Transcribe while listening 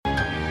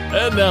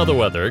And now the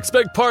weather.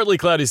 Expect partly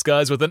cloudy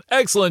skies with an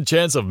excellent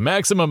chance of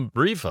maximum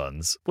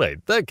refunds.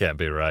 Wait, that can't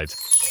be right.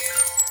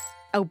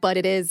 Oh, but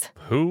it is.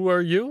 Who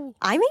are you?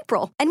 I'm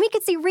April, and we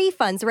could see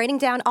refunds raining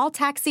down all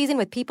tax season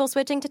with people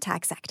switching to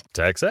TaxAct.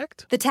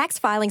 TaxAct? The tax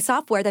filing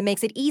software that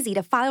makes it easy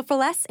to file for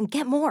less and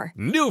get more.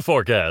 New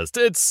forecast.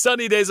 It's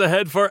sunny days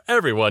ahead for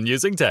everyone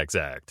using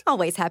TaxAct.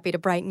 Always happy to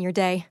brighten your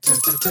day.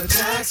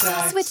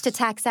 Switch to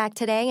TaxAct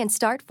today and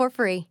start for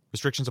free.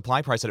 Restrictions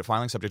apply. Price at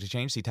filing subject to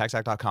change. See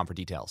taxact.com for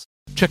details.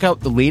 Check out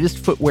the latest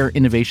footwear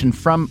innovation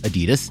from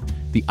Adidas,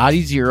 the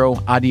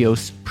Adizero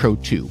Adios Pro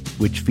 2,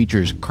 which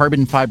features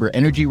carbon fiber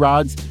energy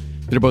rods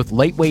that are both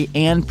lightweight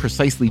and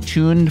precisely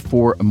tuned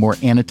for a more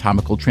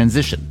anatomical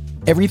transition.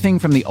 Everything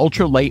from the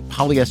ultra-light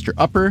polyester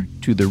upper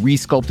to the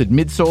resculpted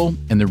midsole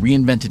and the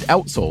reinvented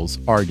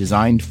outsoles are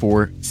designed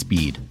for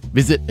speed.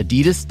 Visit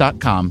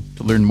adidas.com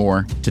to learn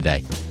more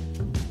today.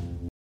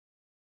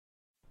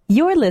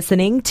 You're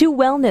listening to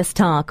Wellness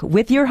Talk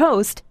with your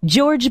host,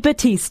 George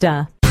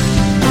Batista.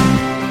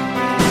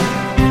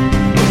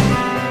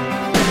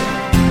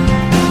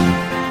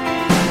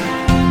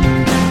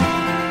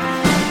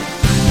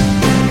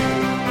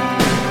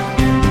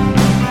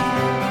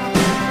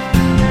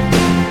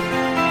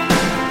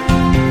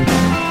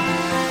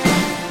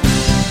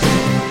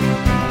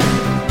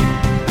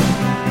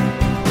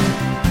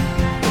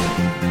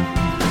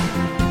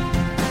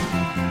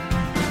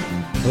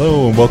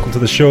 Hello and welcome to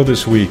the show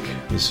this week.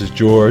 This is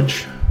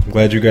George. I'm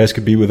glad you guys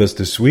could be with us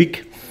this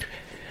week.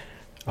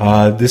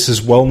 This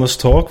is Wellness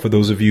Talk. For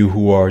those of you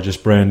who are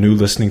just brand new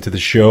listening to the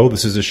show,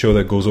 this is a show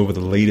that goes over the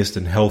latest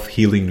in health,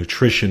 healing,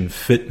 nutrition,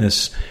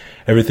 fitness,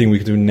 everything we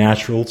can do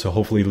natural to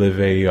hopefully live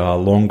a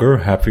longer,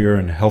 happier,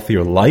 and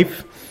healthier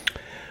life.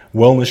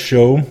 Wellness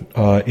show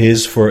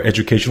is for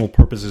educational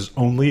purposes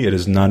only. It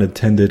is not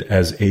intended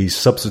as a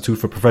substitute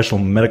for professional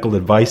medical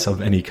advice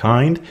of any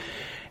kind.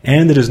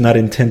 And it is not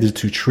intended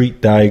to treat,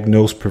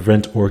 diagnose,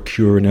 prevent, or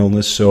cure an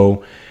illness.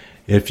 So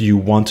if you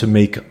want to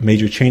make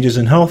major changes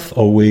in health,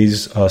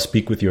 always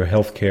speak with your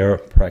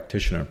healthcare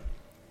practitioner.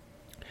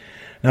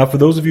 Now, for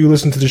those of you who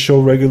listen to the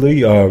show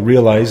regularly,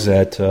 realize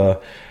that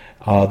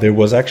there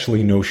was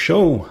actually no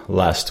show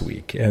last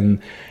week.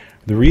 And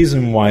the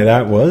reason why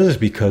that was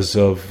because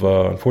of,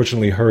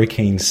 unfortunately,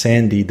 Hurricane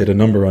Sandy did a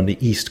number on the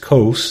East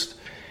Coast.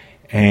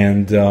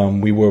 And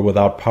we were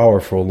without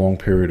power for a long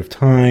period of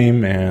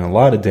time and a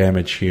lot of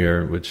damage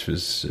here, which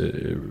is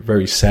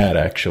very sad,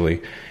 actually.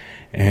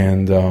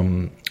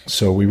 And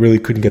so we really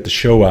couldn't get the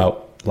show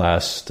out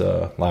last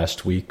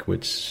week,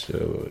 which,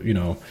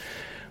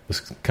 was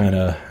kind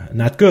of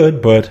not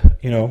good. But,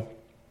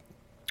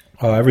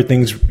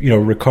 everything's,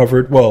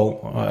 recovered.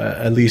 Well,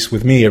 at least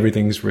with me,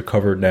 everything's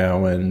recovered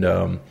now.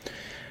 And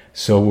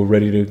so we're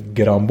ready to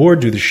get on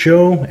board, do the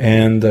show,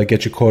 and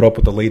get you caught up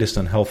with the latest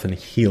on health and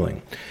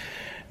healing.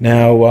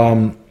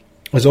 Now,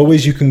 as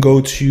always, you can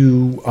go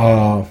to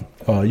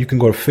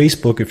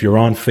Facebook if you're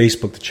on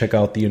Facebook to check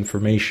out the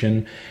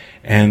information.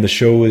 And the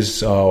show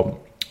is a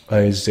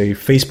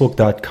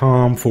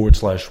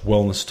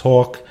facebook.com/wellness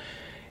talk.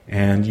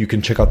 And you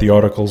can check out the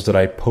articles that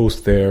I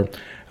post there.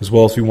 As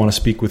well as if you want to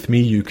speak with me,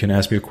 you can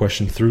ask me a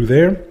question through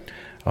there.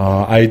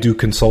 I do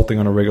consulting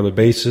on a regular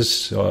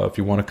basis. If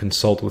you want to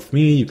consult with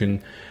me, you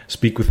can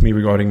speak with me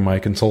regarding my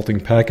consulting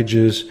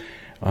packages.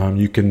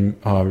 You can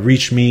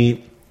reach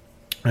me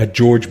at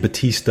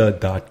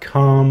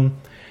georgebatista.com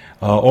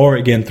or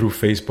again through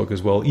Facebook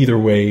as well. Either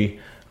way,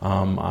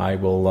 I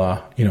will,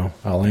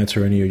 I'll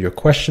answer any of your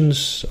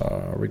questions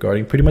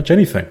regarding pretty much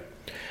anything.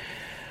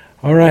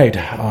 All right.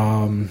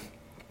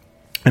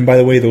 And by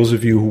the way, those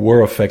of you who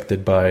were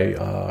affected by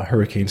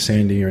Hurricane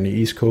Sandy here on the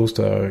East Coast,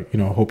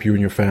 hope you and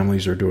your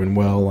families are doing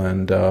well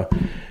and,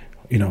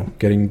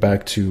 getting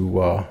back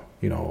to,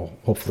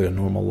 hopefully a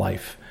normal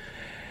life.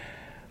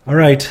 All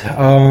right.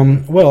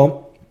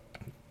 Well,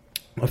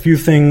 a few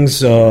things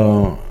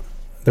that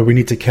we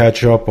need to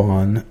catch up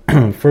on.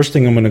 First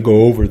thing I'm going to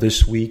go over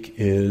this week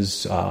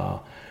is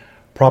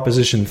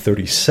Proposition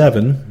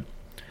 37.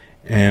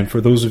 And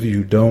for those of you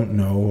who don't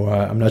know,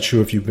 I'm not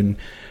sure if you've been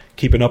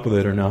keeping up with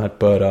it or not,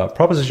 but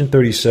Proposition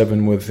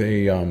 37 was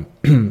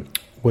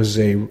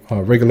a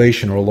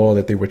regulation or a law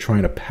that they were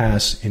trying to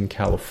pass in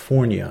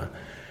California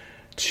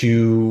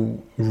to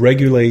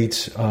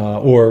regulate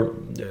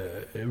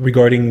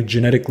regarding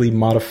genetically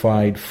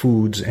modified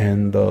foods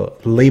and the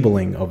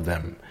labeling of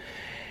them.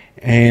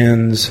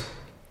 And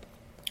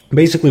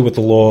basically what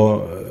the law,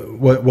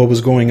 what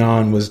was going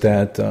on was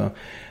that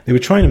they were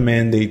trying to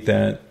mandate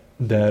that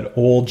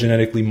all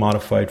genetically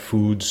modified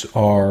foods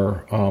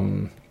are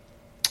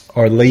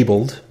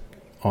labeled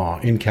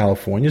in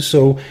California.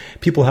 So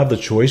people have the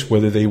choice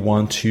whether they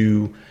want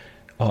to,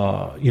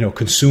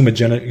 consume a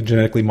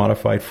genetically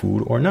modified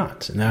food or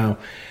not. Now,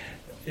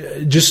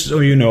 just so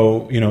you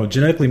know,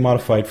 genetically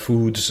modified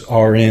foods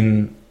are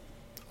in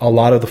a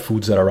lot of the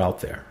foods that are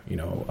out there,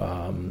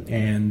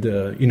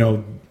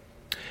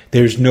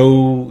 there's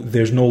no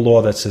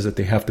law that says that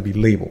they have to be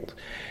labeled,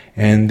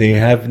 and they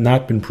have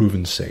not been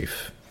proven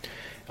safe.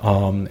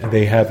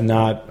 They have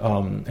not,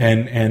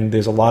 and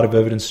there's a lot of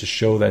evidence to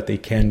show that they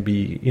can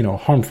be,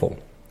 harmful.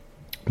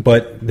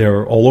 But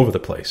they're all over the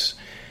place,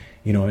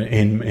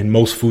 in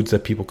most foods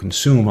that people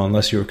consume,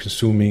 unless you're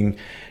consuming,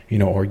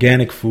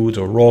 organic foods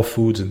or raw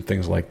foods and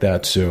things like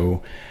that.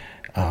 So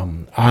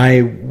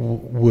I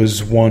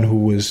was one who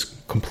was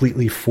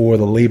completely for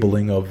the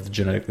labeling of the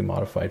genetically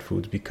modified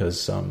foods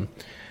because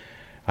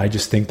I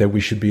just think that we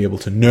should be able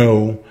to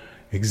know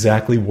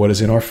exactly what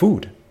is in our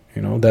food.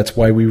 That's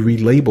why we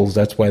read labels.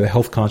 That's why the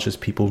health conscious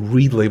people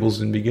read labels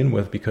to begin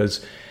with,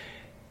 because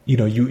you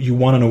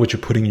want to know what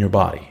you're putting in your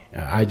body.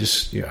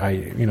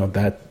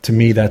 That to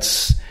me,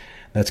 that's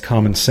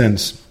common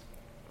sense.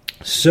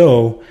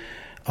 So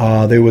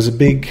there was a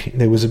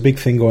big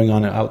thing going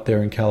on out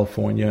there in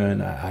California,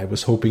 and I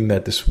was hoping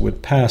that this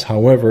would pass.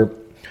 However,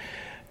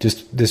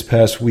 just this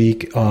past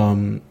week,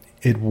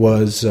 it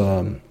was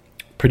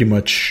pretty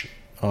much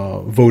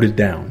voted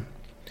down,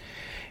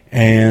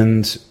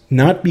 and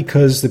not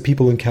because the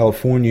people in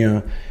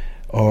California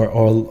are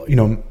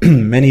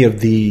many of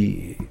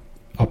the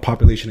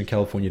population in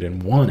California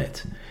didn't want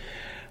it,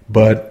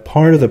 but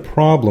part of the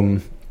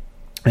problem.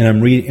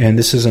 And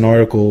this is an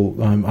article,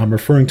 I'm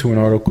referring to an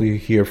article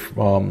here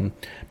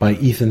by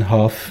Ethan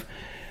Huff,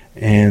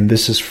 and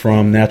this is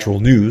from Natural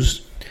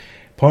News.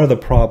 Part of the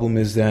problem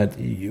is that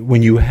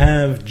when you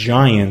have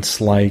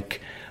giants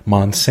like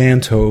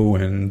Monsanto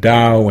and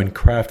Dow and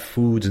Kraft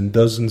Foods and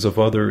dozens of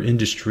other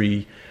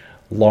industry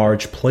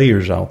large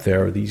players out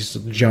there, these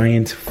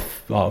giant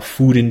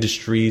food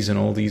industries and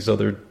all these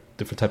other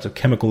different types of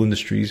chemical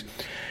industries,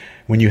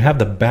 when you have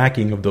the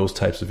backing of those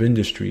types of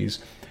industries,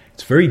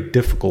 it's very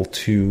difficult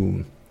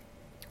to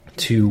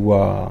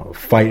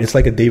fight. It's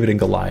like a David and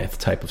Goliath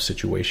type of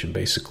situation,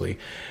 basically.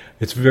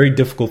 It's very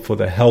difficult for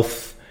the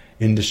health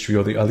industry,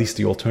 or at least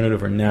the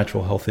alternative or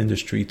natural health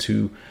industry,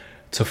 to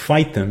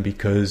fight them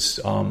because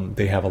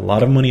they have a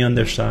lot of money on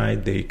their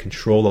side. They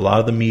control a lot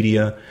of the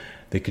media.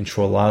 They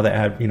control a lot of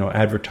the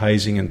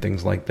advertising and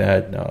things like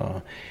that,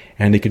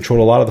 and they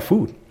control a lot of the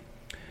food.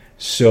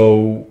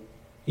 So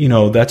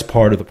that's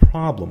part of the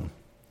problem.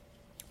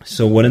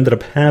 So what ended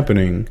up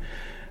happening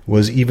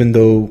was, even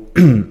though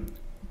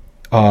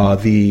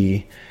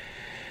the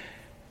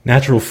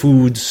natural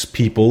foods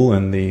people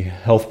and the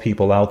health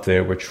people out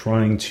there were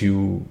trying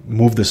to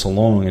move this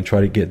along and try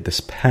to get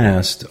this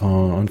passed,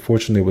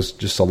 unfortunately, there was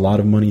just a lot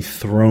of money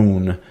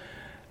thrown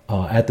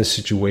at the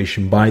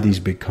situation by these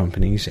big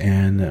companies,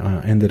 and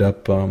ended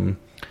up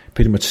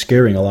pretty much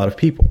scaring a lot of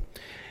people.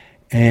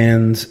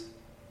 And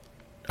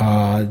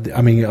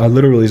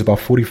literally, it's about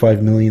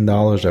 $45 million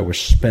that were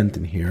spent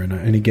in here.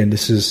 And again,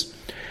 this is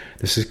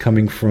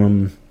coming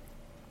from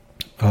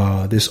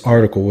this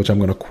article, which I'm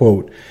going to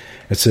quote.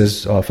 It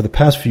says, for the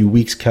past few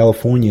weeks,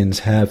 Californians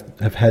have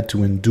had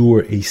to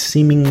endure a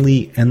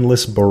seemingly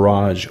endless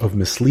barrage of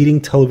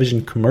misleading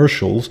television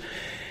commercials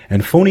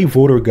and phony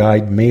voter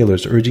guide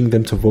mailers urging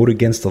them to vote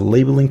against the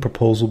labeling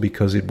proposal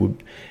because it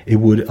would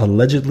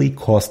allegedly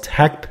cost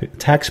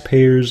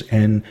taxpayers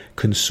and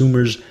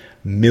consumers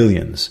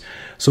millions.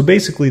 So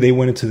basically, they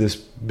went into this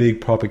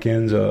big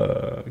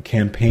propaganda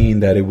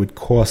campaign that it would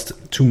cost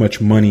too much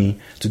money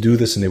to do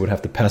this, and they would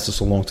have to pass this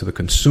along to the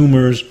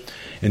consumers,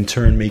 in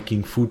turn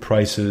making food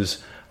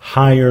prices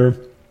higher,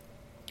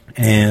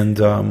 and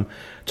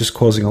just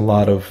causing a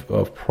lot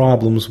of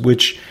problems,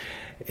 which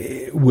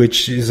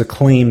is a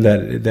claim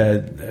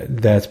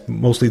that's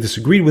mostly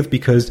disagreed with,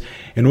 because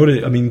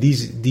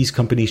these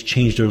companies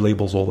change their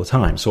labels all the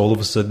time. So all of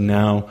a sudden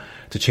now,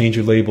 to change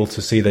your label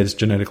to say that it's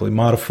genetically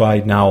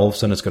modified, now all of a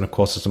sudden it's going to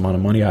cost us a amount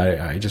of money.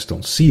 I just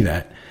don't see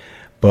that.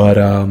 But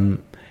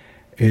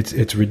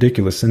it's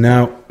ridiculous. And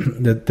now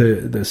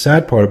the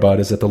sad part about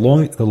it is that the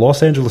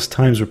Los Angeles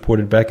Times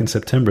reported back in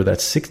September that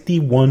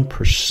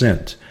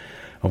 61%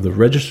 of the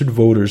registered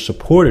voters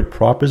supported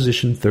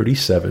Proposition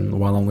 37,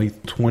 while only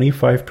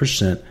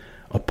 25%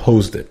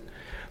 opposed it.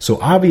 So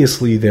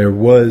obviously there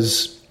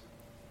was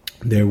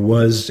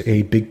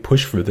a big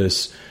push for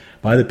this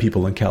by the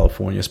people in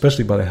California,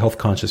 especially by the health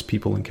conscious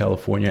people in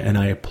California, and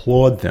I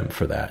applaud them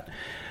for that.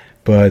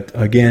 But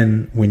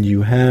again, when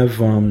you have,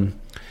 when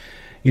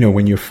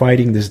you're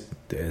fighting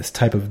this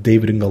type of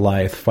David and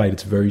Goliath fight,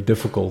 it's very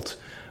difficult.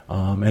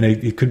 And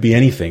it could be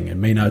anything. It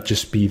may not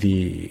just be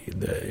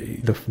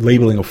the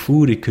labeling of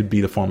food. It could be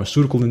the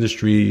pharmaceutical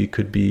industry. It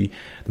could be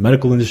the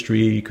medical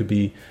industry. It could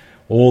be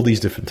all these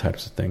different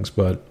types of things.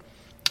 But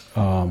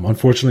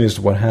unfortunately, this is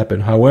what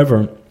happened.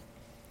 However,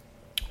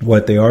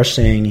 what they are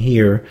saying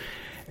here,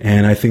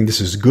 and I think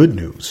this is good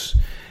news,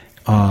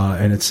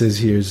 and it says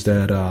here is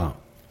that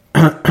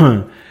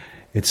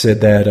it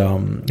said that,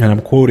 and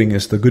I'm quoting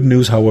this, the good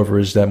news, however,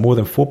 is that more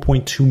than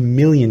 4.2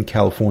 million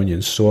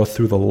Californians saw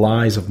through the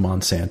lies of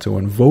Monsanto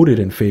and voted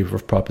in favor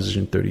of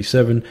Proposition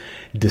 37,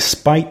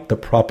 despite the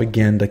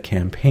propaganda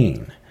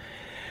campaign.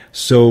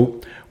 So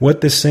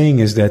what they're saying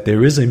is that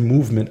there is a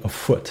movement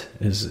afoot,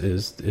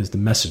 is the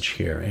message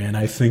here. And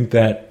I think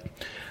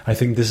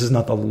this is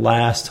not the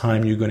last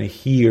time you're going to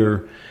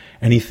hear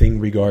anything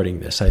regarding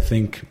this. I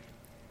think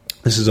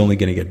this is only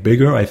going to get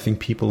bigger. I think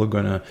people are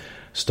going to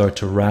start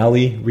to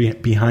rally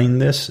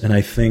behind this. And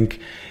I think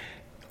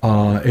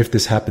if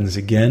this happens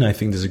again, I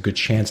think there's a good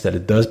chance that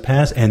it does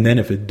pass. And then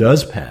if it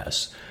does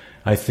pass,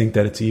 I think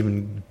that it's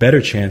even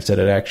better chance that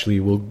it actually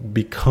will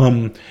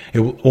become,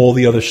 all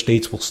the other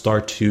states will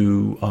start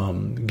to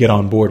get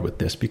on board with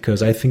this,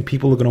 because I think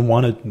people are going to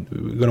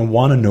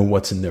want to know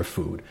what's in their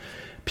food.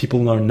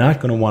 People are not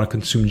going to want to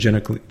consume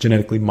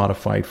genetically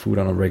modified food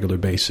on a regular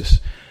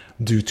basis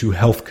due to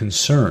health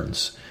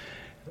concerns.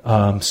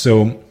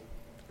 So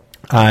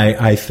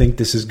I think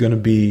this is going to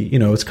be,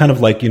 it's kind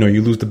of like, you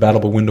lose the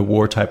battle but win the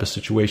war type of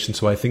situation.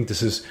 So I think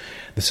this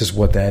is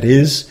what that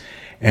is.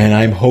 And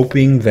I'm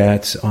hoping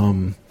that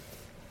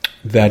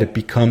that it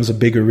becomes a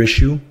bigger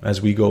issue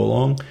as we go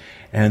along.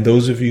 And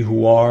those of you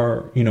who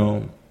are,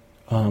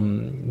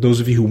 those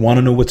of you who want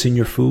to know what's in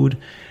your food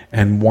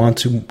and want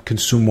to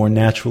consume more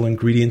natural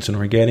ingredients and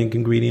organic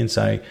ingredients,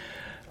 I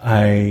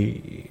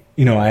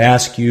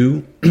ask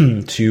you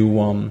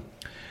to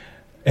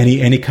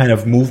any kind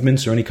of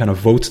movements or any kind of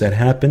votes that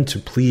happen to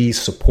please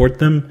support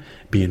them,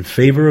 be in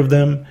favor of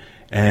them,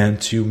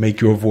 and to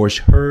make your voice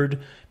heard.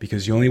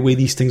 Because the only way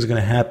these things are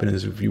going to happen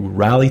is if you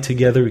rally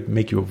together,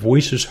 make your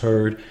voices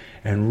heard,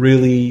 and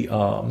really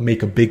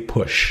make a big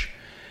push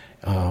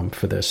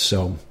for this.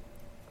 So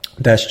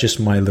that's just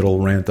my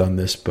little rant on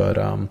this. But,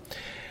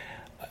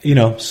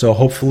 so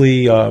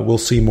hopefully we'll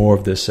see more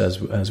of this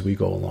as we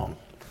go along.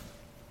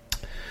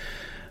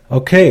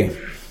 Okay,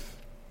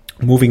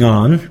 moving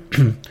on.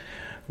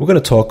 We're going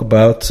to talk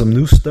about some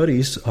new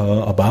studies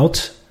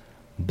about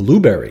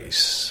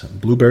blueberries.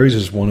 Blueberries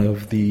is one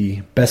of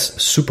the best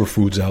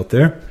superfoods out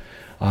there.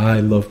 I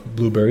love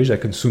blueberries. I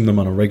consume them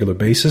on a regular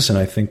basis, and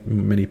I think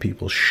many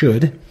people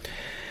should.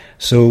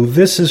 So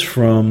this is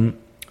from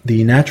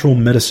the Natural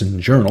Medicine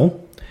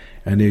Journal,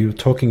 and they're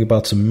talking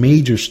about some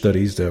major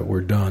studies that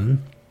were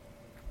done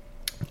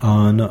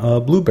on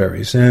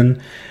blueberries.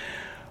 And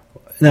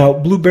now,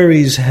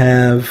 blueberries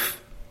have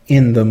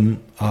in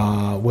them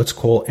what's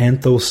called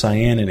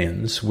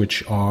anthocyanins,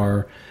 which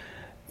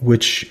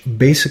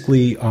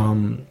basically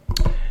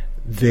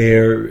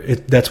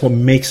that's what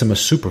makes them a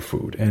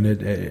superfood, and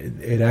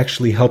it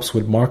actually helps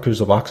with markers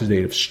of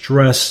oxidative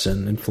stress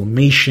and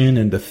inflammation,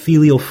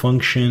 endothelial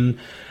function,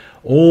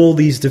 all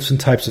these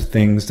different types of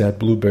things that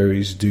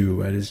blueberries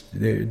do.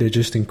 They're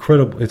just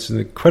incredible. It's an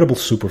incredible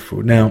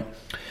superfood. Now,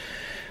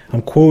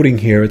 I'm quoting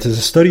here. It is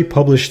a study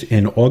published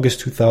in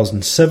August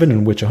 2007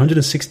 in which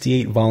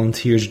 168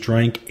 volunteers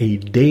drank a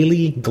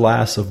daily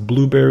glass of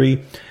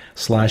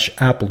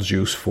blueberry/apple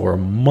juice for a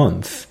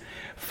month,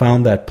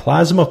 found that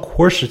plasma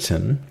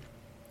quercetin,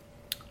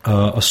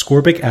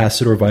 ascorbic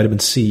acid or vitamin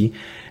C,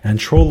 and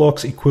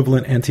Trolox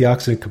equivalent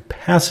antioxidant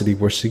capacity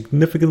were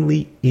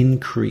significantly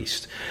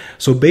increased.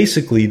 So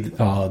basically,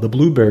 the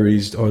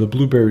blueberries or the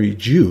blueberry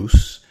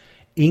juice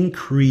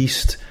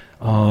increased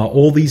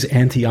all these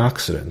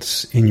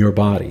antioxidants in your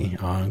body,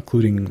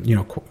 including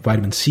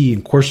vitamin C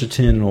and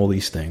quercetin and all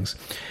these things.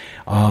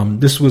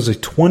 This was a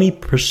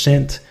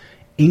 20%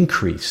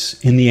 increase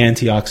in the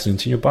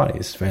antioxidants in your body.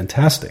 It's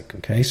fantastic.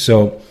 Okay,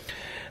 so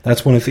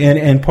that's one of the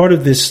and part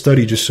of this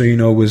study, just so you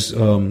know, was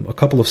a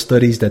couple of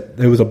studies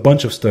there was a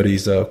bunch of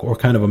studies or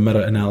kind of a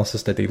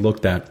meta-analysis that they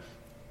looked at.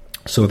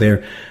 So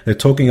they're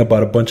talking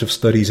about a bunch of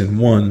studies in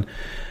one.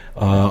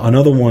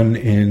 Another one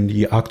in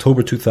the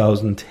October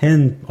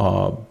 2010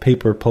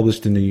 paper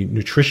published in the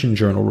Nutrition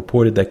Journal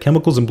reported that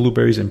chemicals in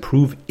blueberries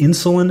improve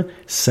insulin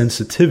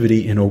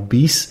sensitivity in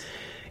obese,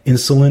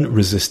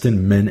 insulin-resistant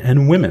men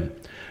and women.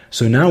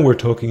 So now we're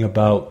talking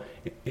about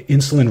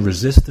insulin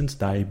resistance,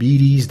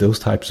 diabetes, those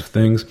types of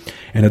things,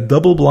 and a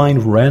double-blind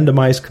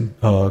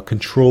randomized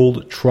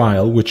controlled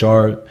trial, which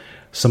are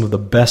some of the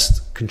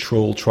best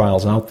controlled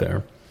trials out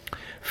there.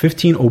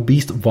 15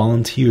 obese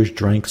volunteers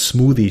drank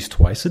smoothies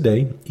twice a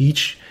day,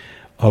 each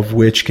of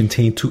which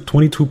contained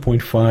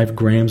 22.5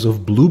 grams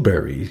of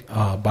blueberry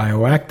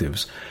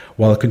bioactives,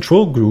 while a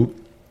control group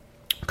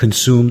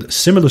consumed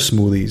similar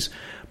smoothies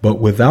but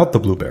without the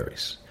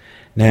blueberries.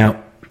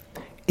 Now,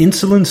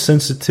 insulin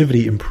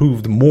sensitivity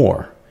improved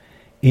more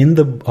in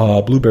the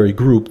blueberry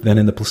group than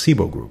in the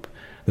placebo group.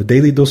 The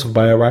daily dose of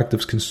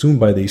bioactives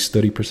consumed by these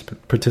study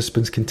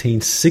participants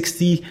contained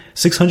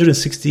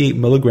 668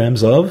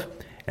 milligrams of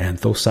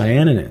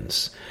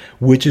anthocyanins,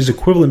 which is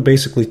equivalent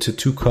basically to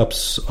 2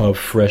 cups of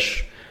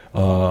fresh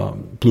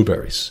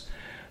blueberries.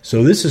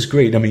 So this is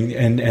great. I mean,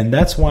 and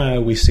that's why I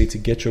always say to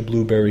get your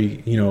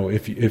blueberry,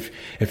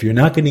 if you're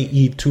not going to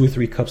eat 2 or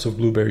 3 cups of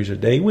blueberries a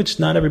day, which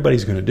not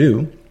everybody's going to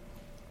do,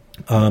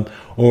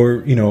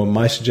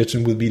 my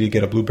suggestion would be to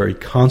get a blueberry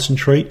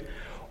concentrate,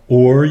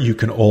 or you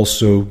can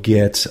also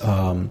get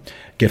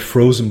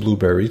frozen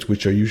blueberries,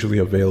 which are usually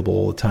available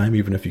all the time,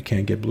 even if you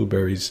can't get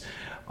blueberries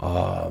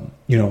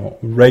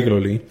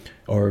regularly,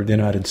 or they're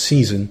not in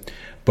season.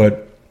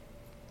 But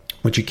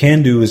what you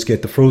can do is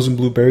get the frozen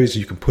blueberries.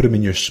 You can put them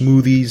in your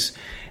smoothies,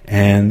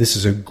 and this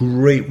is a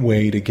great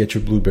way to get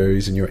your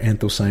blueberries and your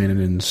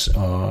anthocyanins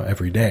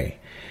every day.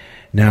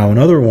 Now,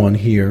 another one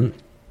here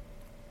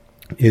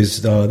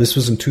is this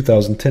was in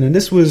 2010, and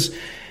this was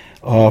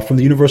from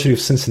the University of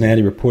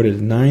Cincinnati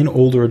reported 9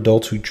 older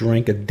adults who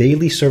drank a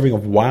daily serving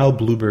of wild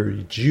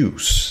blueberry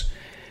juice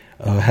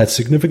had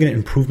significant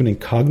improvement in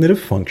cognitive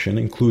function,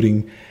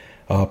 including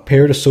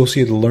paired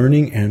associated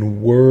learning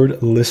and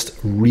word list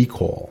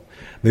recall.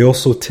 They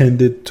also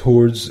tended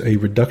towards a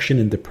reduction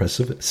in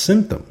depressive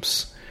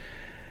symptoms.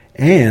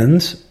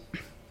 And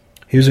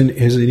here's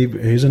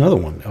another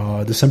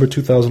one. December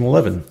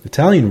 2011,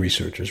 Italian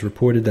researchers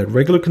reported that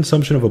regular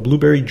consumption of a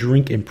blueberry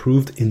drink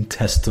improved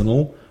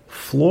intestinal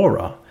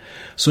flora.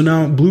 So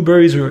now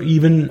blueberries are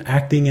even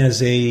acting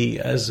as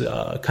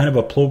a kind of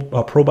a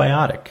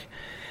probiotic.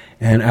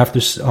 And after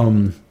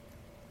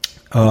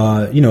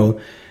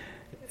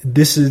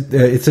this is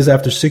it says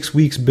after 6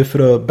 weeks,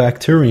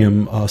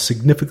 bifidobacterium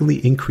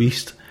significantly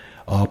increased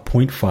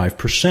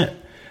 0.5%.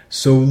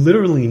 So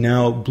literally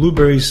now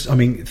blueberries, I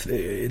mean,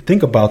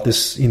 think about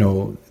this,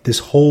 this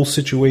whole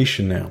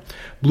situation now.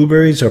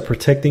 Blueberries are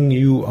protecting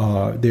you.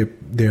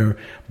 They're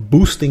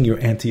boosting your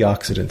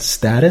antioxidant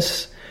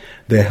status.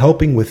 They're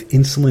helping with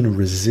insulin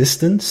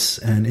resistance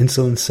and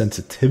insulin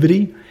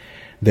sensitivity.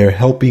 They're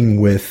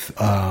helping with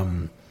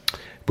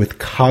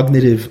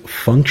cognitive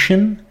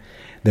function.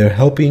 They're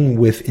helping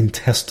with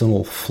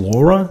intestinal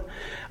flora.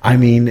 I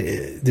mean,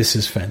 this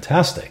is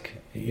fantastic.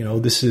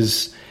 This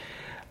is,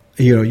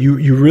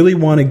 you really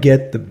want to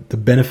get the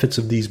benefits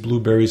of these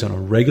blueberries on a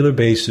regular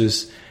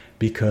basis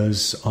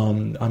because,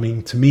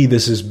 to me,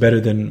 this is better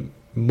than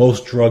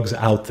most drugs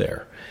out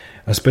there,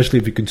 especially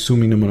if you're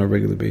consuming them on a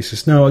regular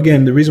basis. Now,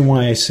 again, the reason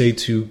why I say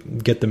to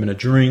get them in a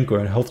drink or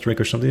a health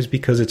drink or something is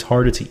because it's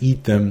harder to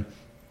eat them.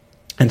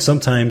 And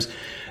sometimes,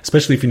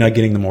 especially if you're not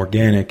getting them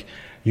organic,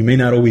 you may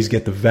not always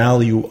get the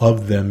value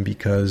of them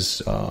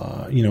because,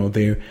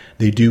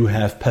 they do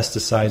have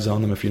pesticides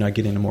on them if you're not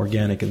getting them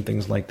organic and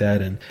things like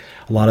that. And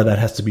a lot of that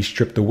has to be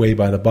stripped away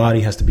by the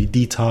body, has to be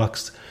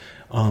detoxed.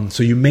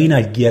 So you may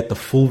not get the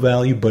full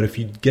value, but if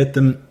you get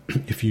them,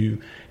 if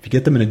you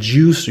get them in a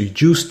juice or you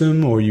juice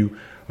them or you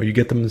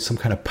get them in some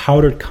kind of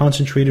powdered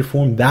concentrated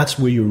form, that's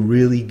where you're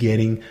really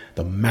getting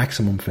the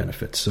maximum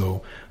benefit.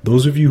 So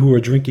those of you who are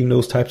drinking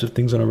those types of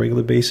things on a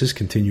regular basis,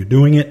 continue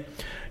doing it.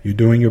 You're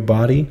doing your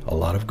body a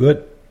lot of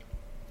good.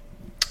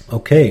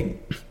 Okay.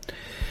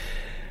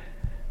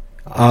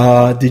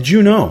 Did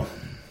you know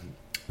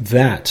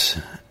that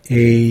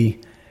a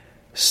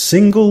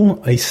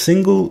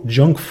single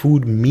junk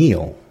food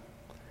meal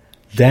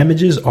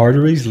damages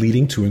arteries,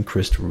 leading to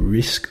increased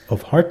risk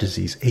of heart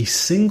disease? A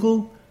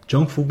single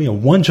junk food meal,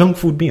 one junk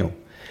food meal.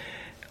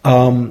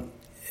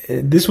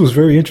 This was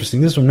very interesting.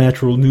 This is from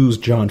Natural News,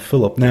 John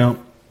Phillip. Now,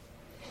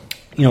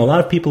 a lot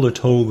of people are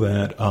told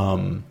that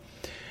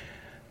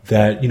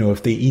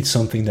if they eat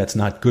something that's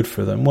not good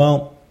for them,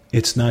 well,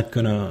 it's not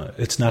gonna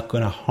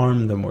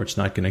harm them or it's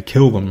not gonna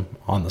kill them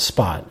on the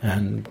spot,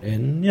 and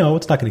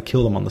it's not gonna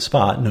kill them on the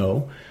spot,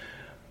 no.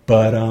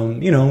 But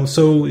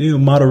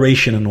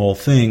moderation in all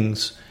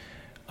things.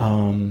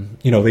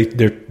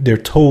 They're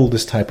told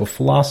this type of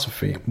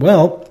philosophy.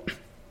 Well,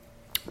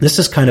 this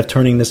is kind of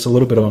turning this a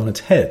little bit on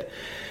its head,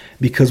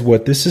 because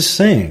what this is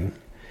saying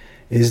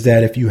is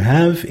that if you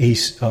have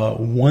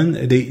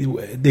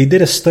they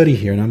did a study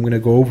here, and I'm going to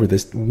go over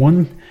this.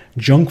 One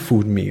junk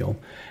food meal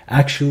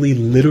actually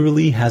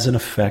literally has an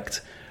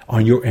effect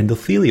on your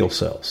endothelial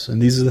cells, and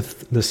these are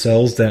the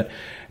cells that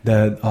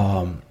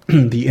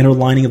the inner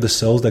lining of the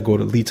cells that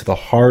lead to the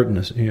heart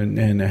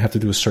and have to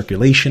do with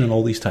circulation and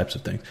all these types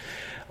of things.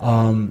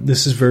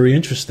 This is very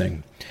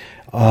interesting.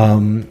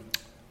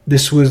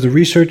 This was the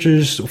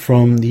researchers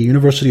from the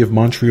University of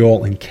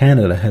Montreal in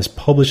Canada has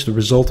published the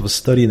result of a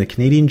study in the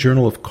Canadian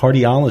Journal of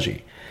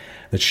Cardiology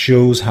that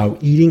shows how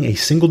eating a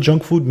single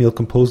junk food meal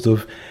composed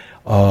of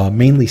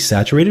mainly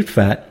saturated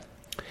fat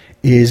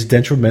is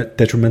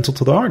detrimental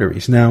to the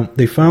arteries. Now,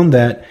 they found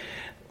that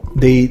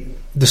the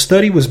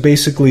study was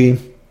basically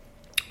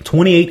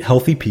 28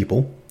 healthy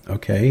people,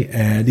 okay,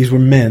 and these were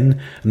men,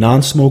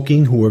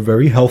 non-smoking, who were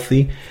very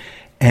healthy,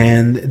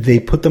 and they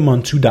put them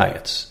on 2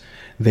 diets.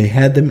 They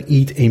had them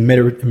eat a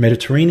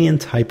Mediterranean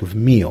type of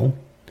meal,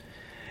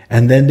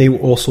 and then they were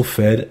also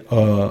fed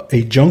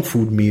a junk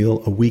food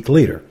meal a week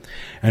later.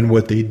 And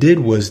what they did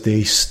was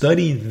they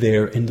studied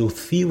their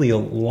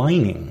endothelial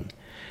lining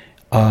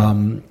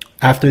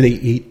after they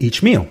ate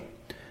each meal.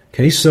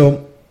 Okay,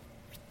 so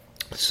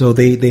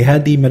they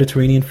had the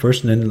Mediterranean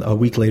first, and then a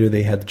week later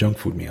they had the junk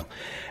food meal.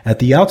 At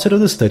the outset of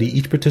the study,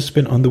 each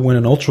participant underwent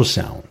an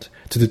ultrasound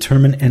to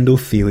determine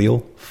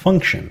endothelial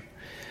function.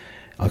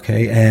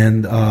 Okay,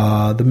 and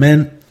the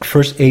men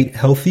first ate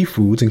healthy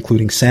foods,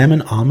 including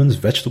salmon, almonds,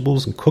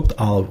 vegetables, and cooked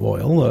olive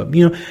oil.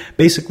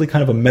 Basically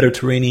kind of a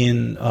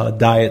Mediterranean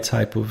diet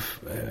type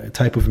of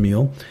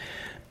meal.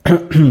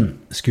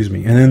 Excuse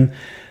me. And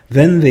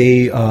then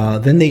they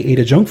ate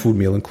a junk food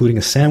meal, including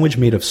a sandwich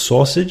made of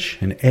sausage,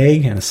 an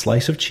egg, and a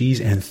slice of cheese,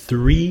 and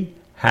 3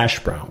 hash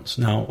browns.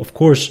 Now, of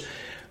course,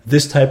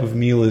 this type of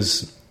meal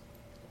is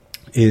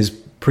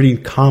pretty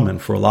common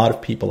for a lot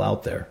of people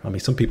out there. I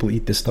mean, some people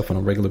eat this stuff on a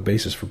regular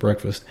basis for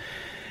breakfast.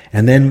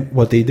 And then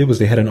what they did was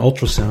they had an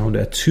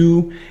ultrasound at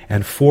 2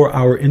 and 4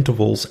 hour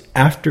intervals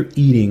after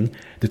eating,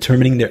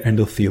 determining their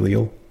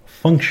endothelial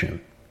function.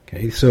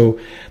 Okay, so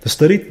the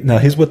study, now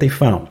here's what they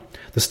found.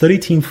 The study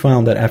team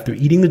found that after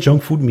eating the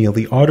junk food meal,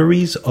 the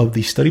arteries of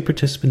the study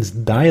participants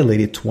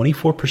dilated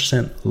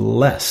 24%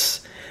 less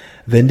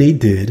than they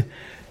did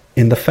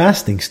in the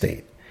fasting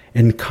state.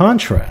 In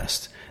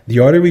contrast, the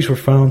arteries were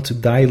found to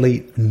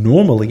dilate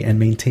normally and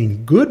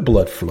maintain good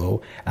blood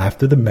flow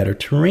after the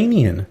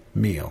Mediterranean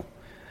meal.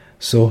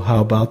 So how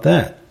about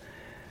that?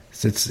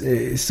 So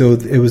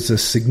it was a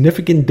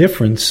significant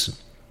difference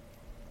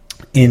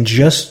in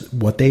just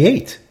what they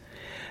ate.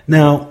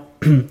 Now,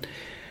 you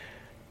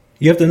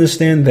have to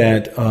understand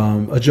that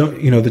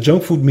the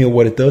junk food meal,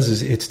 what it does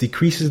is it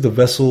decreases the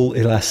vessel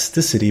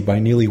elasticity by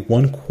nearly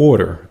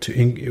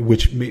 1/4,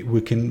 which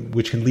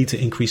can lead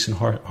to increase in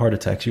heart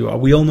attacks.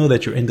 We all know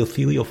that your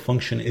endothelial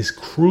function is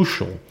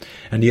crucial,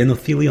 and the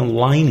endothelial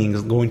lining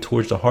is going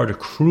towards the heart are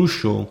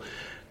crucial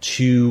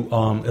to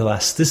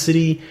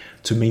elasticity,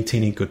 to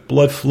maintaining good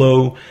blood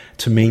flow,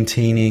 to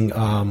maintaining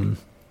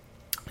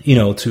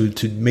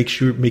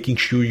making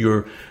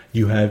sure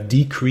you have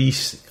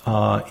decrease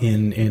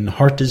in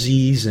heart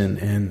disease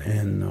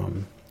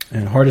and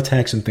heart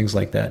attacks and things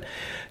like that.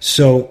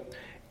 So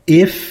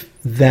if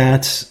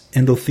that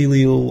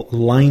endothelial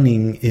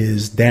lining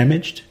is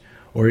damaged,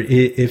 or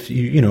if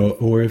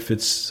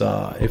it's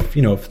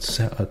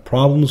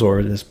problems,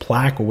 or there's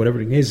plaque or whatever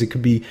it is, it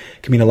can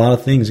mean a lot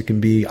of things. It can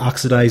be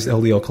oxidized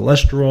LDL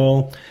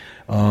cholesterol.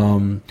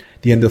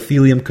 The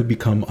endothelium could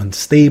become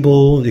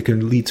unstable. It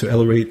can lead to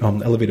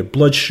elevated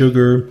blood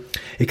sugar.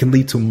 It can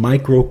lead to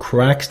micro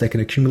cracks that can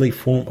accumulate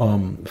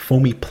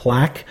foamy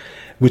plaque,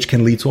 which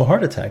can lead to a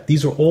heart attack.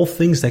 These are all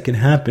things that can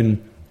happen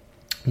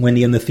when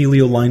the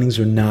endothelial linings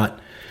are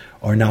not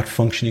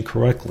functioning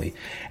correctly.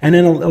 And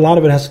then a lot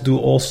of it has to do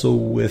also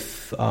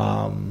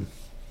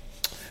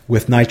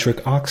with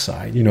nitric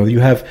oxide. You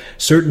have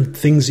certain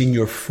things in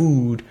your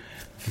food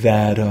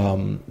that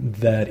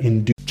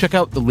induce. Check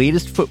out the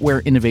latest footwear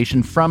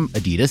innovation from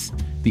Adidas,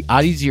 the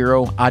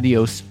Adizero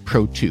Adios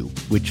Pro 2,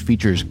 which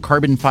features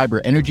carbon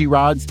fiber energy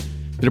rods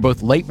that are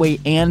both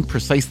lightweight and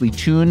precisely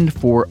tuned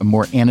for a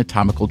more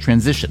anatomical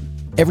transition.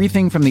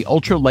 Everything from the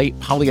ultra-light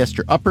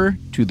polyester upper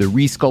to the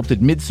re-sculpted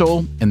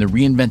midsole and the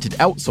reinvented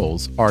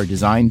outsoles are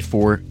designed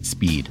for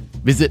speed.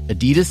 Visit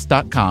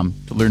adidas.com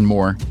to learn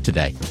more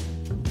today.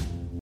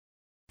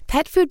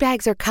 Pet food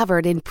bags are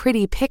covered in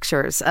pretty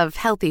pictures of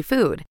healthy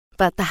food,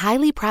 but the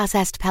highly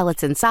processed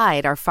pellets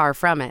inside are far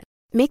from it.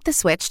 Make the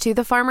switch to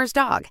The Farmer's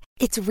Dog.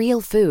 It's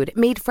real food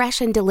made fresh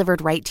and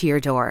delivered right to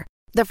your door.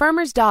 The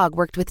Farmer's Dog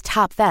worked with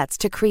top vets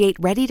to create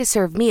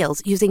ready-to-serve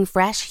meals using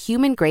fresh,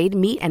 human-grade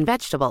meat and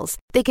vegetables.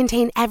 They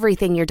contain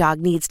everything your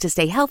dog needs to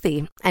stay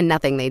healthy and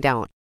nothing they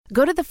don't.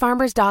 Go to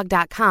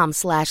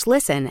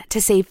thefarmersdog.com/listen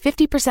to save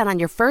 50% on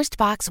your first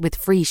box with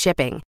free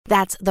shipping.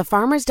 That's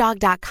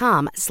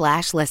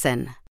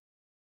thefarmersdog.com/listen.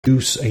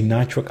 Produce a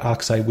nitric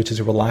oxide, which is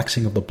a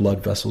relaxing of the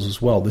blood vessels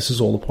as well. This is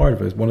all a part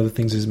of it. One of the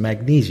things is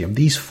magnesium.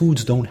 These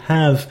foods don't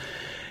have,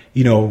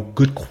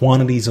 good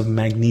quantities of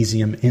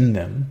magnesium in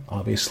them,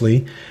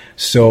 obviously.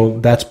 So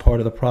that's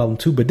part of the problem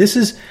too. But this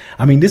is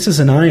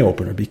an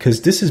eye-opener,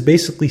 because this is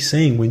basically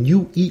saying when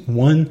you eat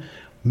one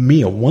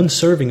meal, one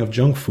serving of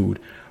junk food,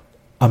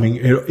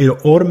 it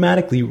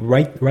automatically,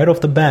 right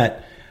off the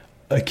bat,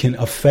 it can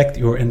affect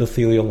your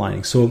endothelial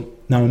lining. So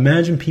now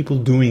imagine people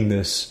doing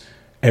this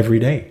every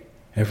day,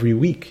 every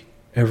week,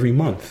 every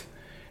month.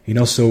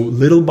 So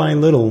little by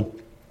little,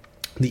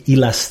 the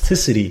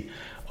elasticity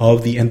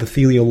of the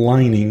endothelial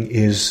lining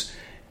is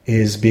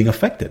being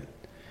affected.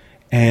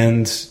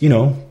 And,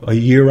 a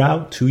year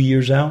out, 2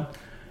 years out,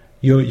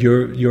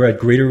 you're at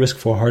greater risk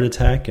for heart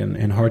attack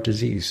and heart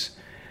disease.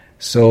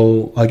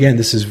 So again,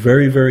 this is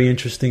very, very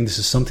interesting. This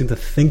is something to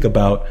think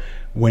about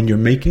when you're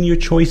making your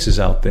choices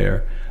out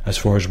there as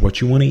far as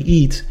what you want to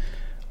eat,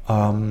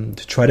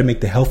 to try to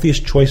make the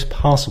healthiest choice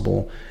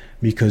possible.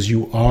 Because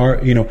you are,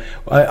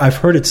 I've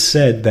heard it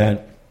said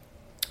that,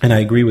 and I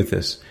agree with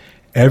this,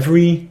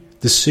 every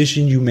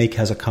decision you make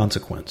has a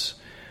consequence.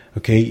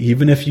 Okay,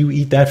 even if you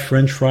eat that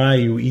French fry,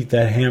 you eat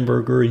that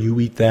hamburger, you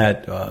eat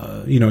that,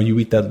 you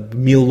eat that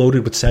meal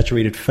loaded with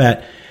saturated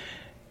fat,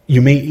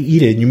 you may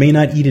eat it. You may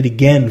not eat it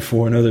again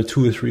for another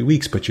 2 or 3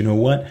 weeks, but you know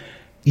what?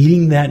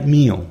 Eating that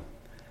meal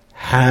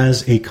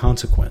has a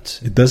consequence.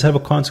 It does have a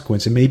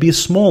consequence. It may be a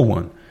small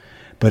one,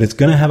 but it's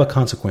going to have a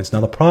consequence.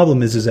 Now, the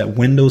problem is that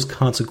when those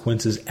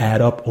consequences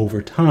add up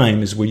over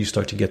time is where you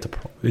start to get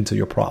into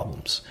your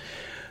problems.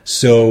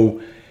 So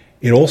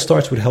it all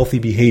starts with healthy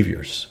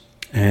behaviors.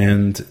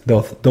 And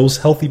those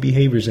healthy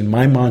behaviors, and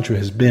my mantra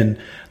has been,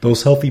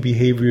 those healthy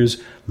behaviors,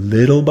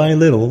 little by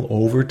little,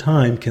 over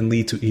time, can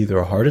lead to either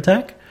a heart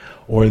attack,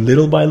 or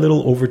little by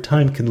little, over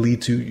time, can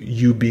lead to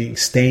you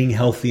staying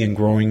healthy and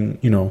growing,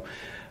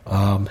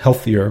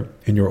 healthier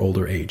in your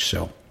older age.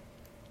 So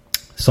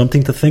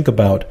something to think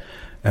about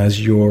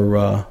as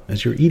you're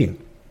eating.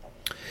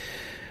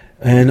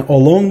 And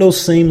along those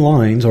same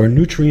lines, our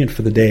nutrient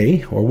for the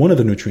day, or one of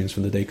the nutrients for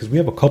the day, because we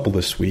have a couple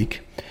this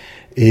week,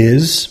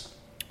 is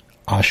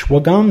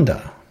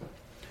ashwagandha.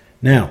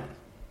 Now,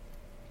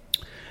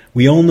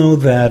 we all know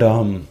that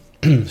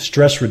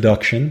stress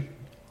reduction,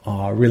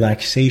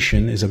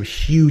 relaxation is a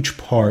huge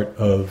part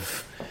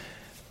of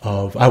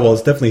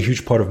it's definitely a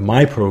huge part of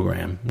my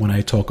program when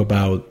I talk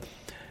about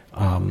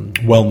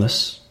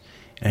wellness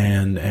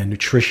and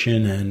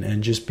nutrition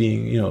and just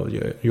being,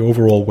 your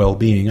overall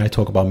well-being. I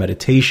talk about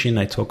meditation.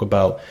 I talk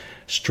about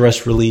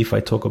stress relief. I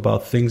talk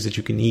about things that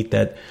you can eat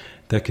that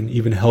can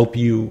even help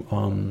you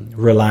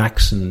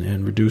relax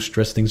and reduce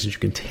stress, things that you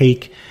can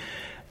take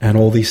and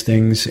all these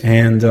things.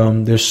 And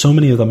there's so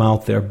many of them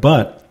out there,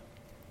 but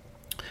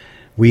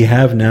we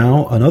have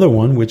now another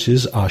one, which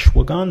is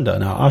ashwagandha.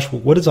 Now,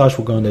 what is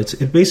ashwagandha? It's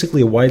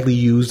basically a widely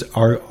used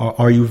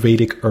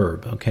Ayurvedic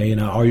herb. Okay,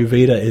 now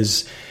Ayurveda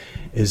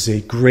is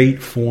a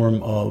great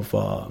form of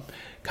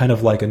kind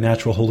of like a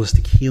natural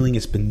holistic healing.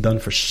 It's been done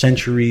for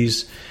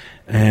centuries,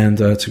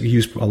 and it's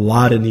used a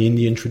lot in the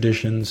Indian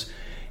traditions.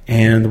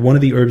 And one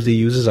of the herbs they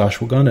use is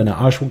ashwagandha. Now,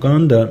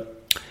 ashwagandha,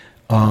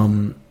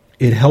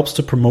 it helps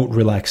to promote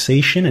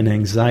relaxation and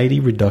anxiety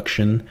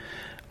reduction.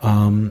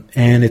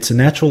 And it's a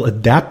natural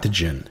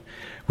adaptogen,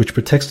 which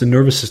protects the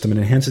nervous system and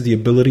enhances the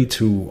ability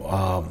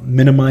to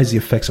minimize the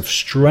effects of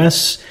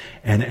stress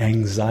and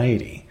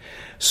anxiety.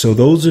 So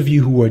those of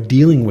you who are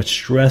dealing with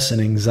stress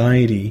and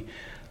anxiety,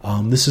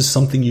 this is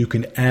something you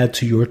can add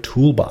to your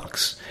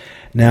toolbox.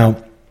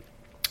 Now,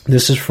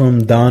 this is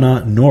from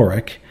Donna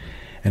Norek,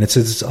 and it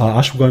says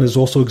ashwagandha has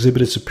also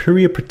exhibited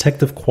superior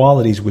protective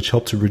qualities which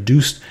help to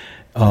reduce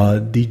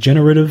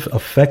degenerative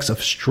effects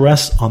of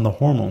stress on the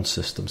hormone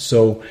system.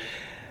 So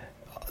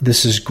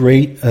this is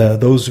great.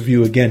 Those of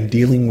you, again,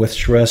 dealing with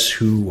stress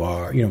who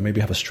are,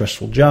 maybe have a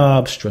stressful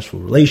job, stressful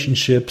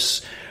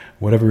relationships,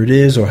 whatever it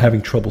is, or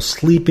having trouble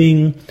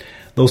sleeping,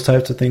 those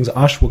types of things,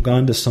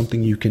 ashwagandha is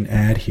something you can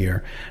add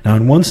here. Now,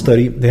 in one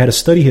study, they had a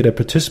study here that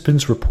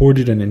participants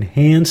reported an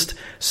enhanced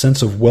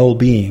sense of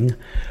well-being,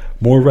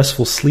 more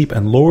restful sleep,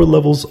 and lower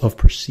levels of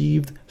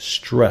perceived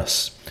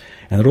stress.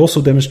 And it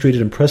also demonstrated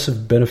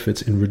impressive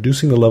benefits in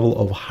reducing the level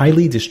of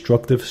highly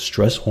destructive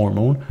stress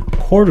hormone,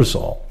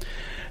 cortisol.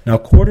 Now,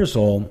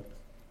 cortisol,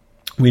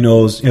 we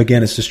know,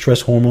 again, it's the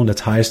stress hormone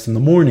that's highest in the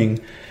morning.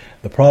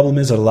 The problem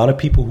is that a lot of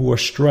people who are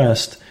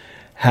stressed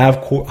have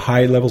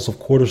high levels of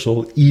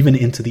cortisol even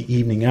into the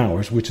evening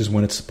hours, which is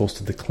when it's supposed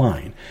to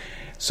decline.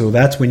 So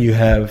that's when you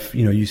have,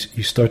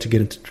 you start to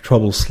get into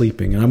trouble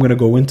sleeping. And I'm going to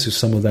go into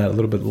some of that a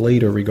little bit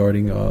later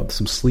regarding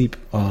some sleep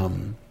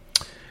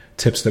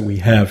tips that we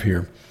have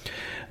here.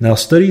 Now,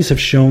 studies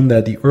have shown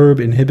that the herb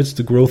inhibits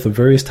the growth of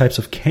various types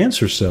of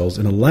cancer cells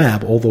in a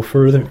lab, although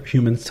further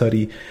human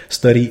study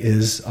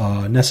is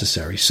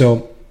necessary.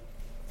 So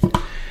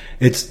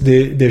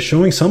they're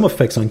showing some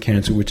effects on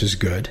cancer, which is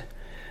good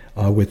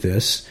with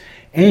this.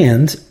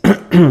 And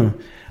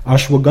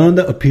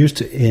ashwagandha appears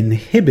to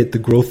inhibit the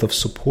growth of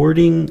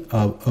supporting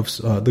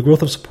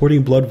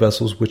blood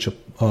vessels, which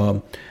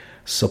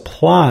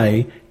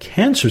supply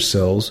cancer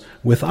cells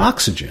with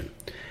oxygen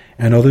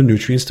and other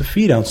nutrients to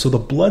feed on. So the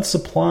blood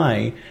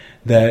supply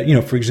that,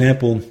 for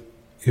example,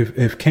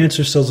 if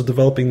cancer cells are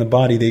developing in the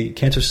body,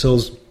 cancer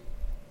cells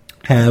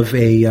have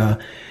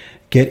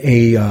get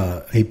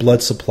a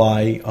blood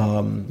supply,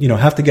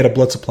 have to get a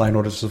blood supply in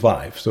order to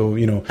survive. So,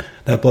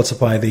 that blood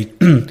supply, they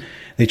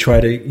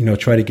try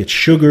to get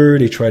sugar,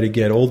 they try to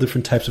get all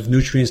different types of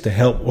nutrients to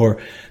help, or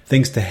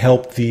things to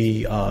help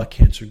the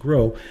cancer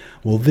grow.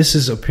 Well, this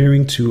is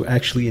appearing to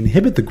actually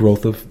inhibit the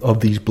growth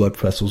of these blood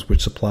vessels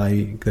which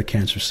supply the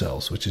cancer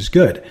cells, which is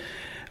good.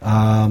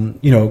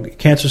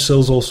 Cancer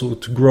cells also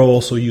to grow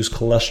also use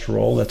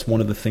cholesterol. That's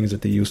one of the things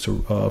that they use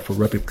for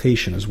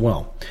replication as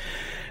well.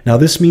 Now,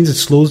 this means it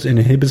slows and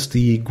inhibits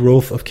the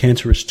growth of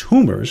cancerous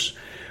tumors,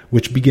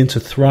 which begin to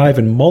thrive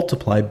and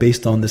multiply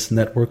based on this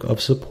network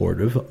of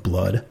supportive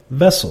blood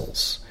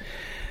vessels.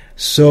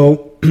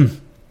 So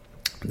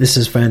this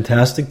is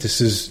fantastic.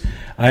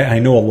 I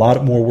know a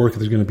lot more work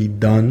is going to be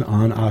done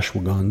on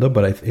ashwagandha,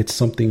 but it's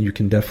something you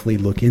can definitely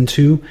look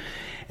into.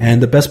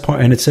 And the best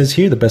part, and it says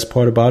here, the best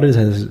part about it is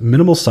it has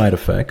minimal side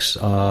effects.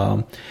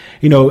 It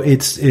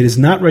is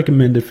not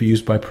recommended for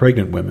use by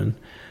pregnant women.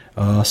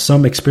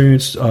 Some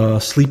experience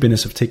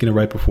sleepiness if taken it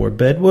right before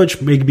bed,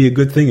 which may be a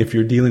good thing if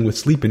you're dealing with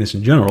sleepiness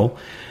in general,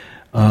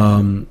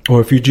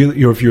 or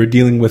if you're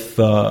dealing with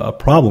a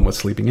problem with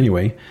sleeping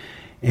anyway.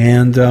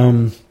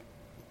 And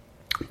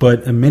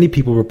but many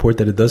people report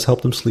that it does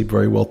help them sleep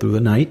very well through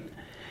the night.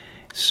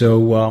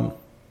 So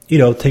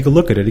take a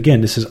look at it.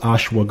 Again, this is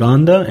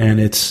ashwagandha, and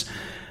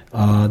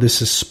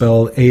this is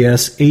spelled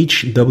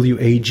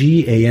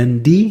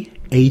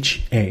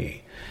ASHWAGANDHA.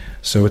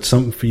 So it's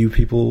something for you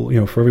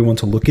people, for everyone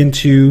to look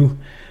into,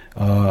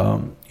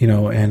 and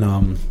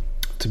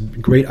it's a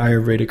great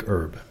Ayurvedic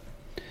herb.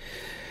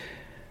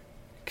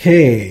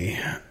 Okay,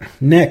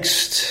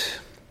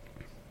 next.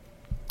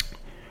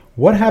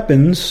 What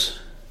happens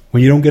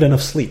when you don't get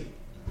enough sleep?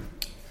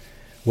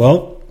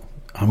 Well,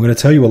 I'm going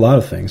to tell you a lot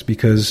of things,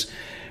 because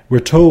we're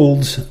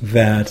told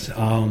that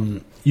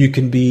you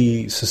can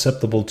be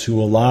susceptible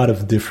to a lot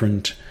of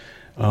different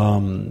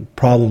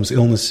problems,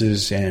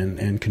 illnesses,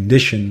 and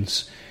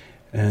conditions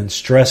and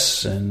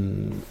stress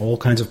and all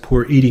kinds of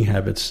poor eating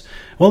habits.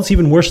 Well, it's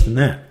even worse than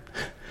that.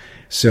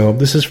 So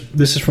this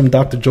is from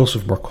Dr.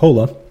 Joseph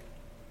Mercola,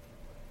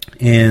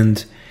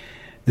 and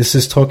this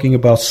is talking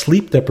about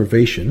sleep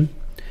deprivation.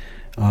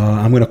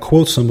 I'm going to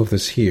quote some of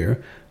this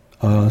here.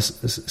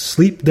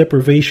 Sleep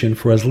deprivation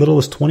for as little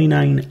as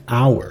 29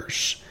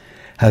 hours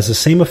has the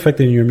same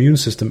effect on your immune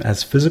system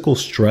as physical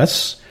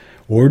stress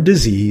or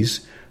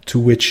disease, to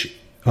which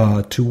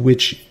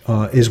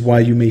is why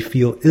you may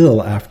feel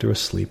ill after a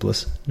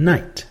sleepless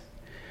night.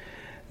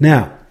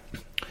 Now,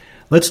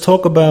 let's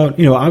talk about,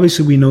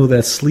 obviously we know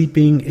that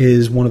sleeping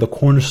is one of the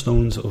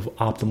cornerstones of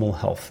optimal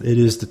health. It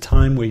is the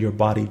time where your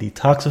body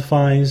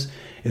detoxifies.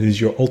 It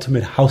is your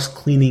ultimate house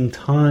cleaning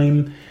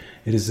time.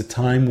 It is the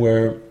time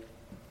where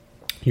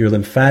your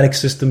lymphatic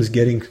system is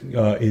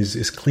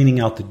is cleaning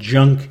out the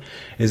junk.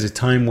 It is a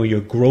time where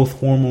your growth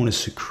hormone is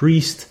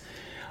secreted.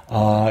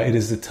 It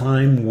is the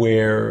time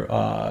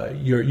where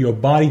your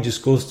body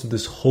just goes through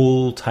this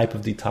whole type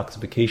of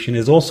detoxification. It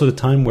is also the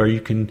time where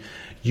you can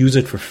use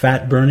it for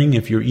fat burning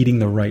if you're eating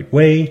the right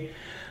way.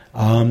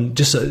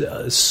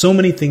 So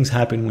many things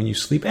happen when you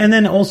sleep. And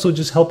then also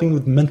just helping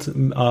with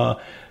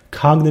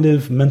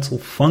cognitive mental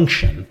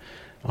function.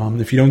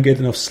 If you don't get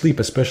enough sleep,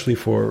 especially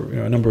for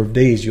a number of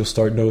days, you'll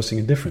start noticing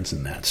a difference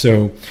in that.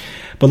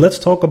 But let's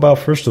talk about,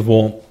 first of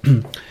all,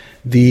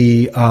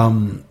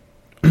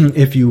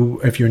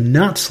 if you're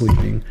not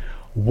sleeping,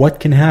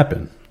 what can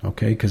happen?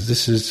 Okay, because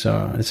this is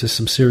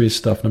some serious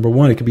stuff. Number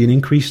one, it could be an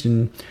increase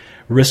in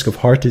risk of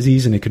heart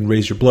disease, and it can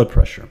raise your blood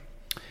pressure.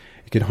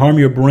 It can harm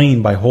your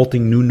brain by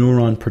halting new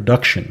neuron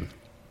production.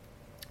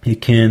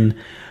 It can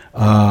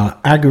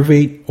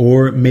aggravate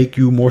or make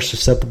you more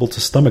susceptible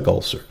to stomach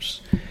ulcers.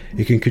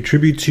 It can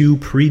contribute to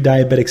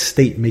pre-diabetic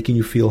state, making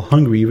you feel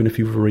hungry even if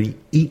you've already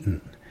eaten.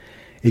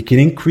 It can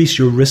increase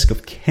your risk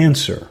of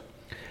cancer.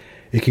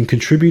 It can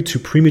contribute to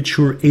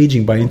premature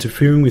aging by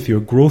interfering with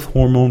your growth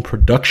hormone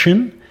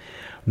production,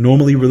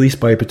 normally released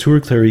by a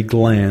pituitary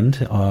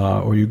gland,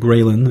 or your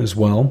ghrelin as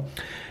well.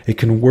 It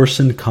can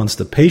worsen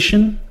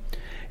constipation.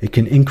 It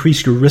can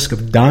increase your risk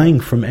of dying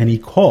from any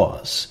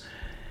cause.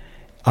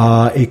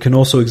 It can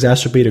also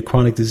exacerbate a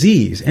chronic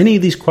disease. Any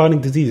of these chronic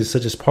diseases,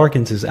 such as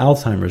Parkinson's,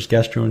 Alzheimer's,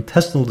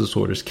 gastrointestinal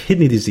disorders,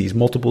 kidney disease,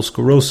 multiple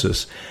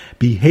sclerosis,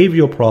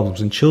 behavioral problems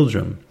in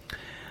children.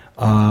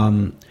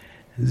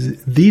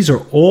 These are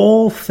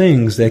all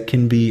things that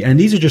can be, and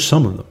these are just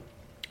some of them.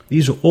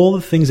 These are all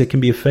the things that can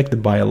be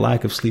affected by a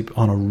lack of sleep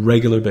on a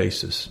regular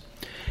basis.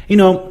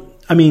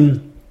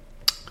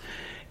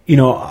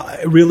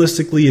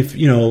 Realistically, if,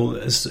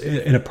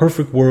 in a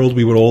perfect world,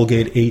 we would all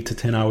get 8 to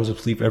 10 hours of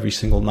sleep every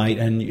single night,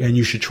 and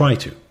you should try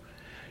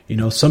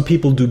to. Some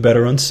people do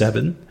better on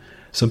 7.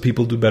 Some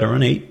people do better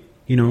on 8.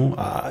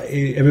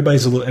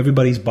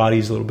 Everybody's body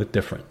is a little bit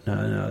different.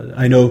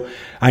 I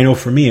know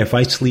for me, if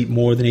I sleep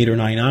more than 8 or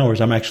 9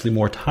 hours, I'm actually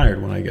more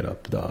tired when I get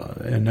up.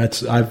 And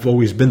I've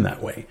always been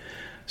that way.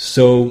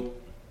 So,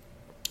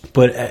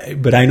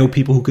 but I know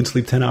people who can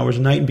sleep 10 hours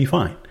a night and be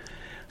fine.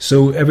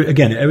 So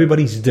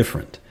everybody's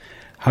different.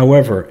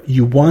 However,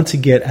 you want to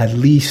get at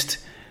least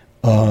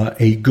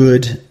a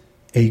good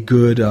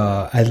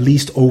at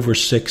least over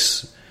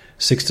 6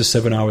 to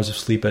 7 hours of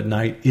sleep at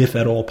night, if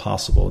at all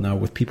possible. Now,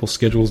 with people's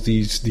schedules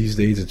these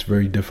days, it's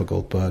very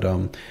difficult, but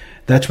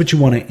that's what you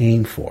want to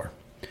aim for.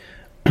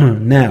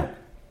 Now,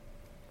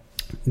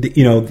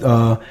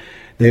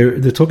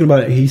 they're talking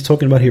about. He's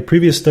talking about here.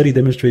 Previous study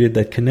demonstrated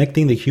that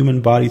connecting the human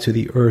body to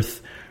the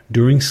earth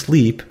during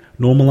sleep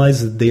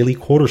normalizes the daily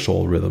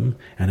cortisol rhythm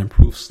and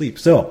improves sleep.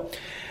 So,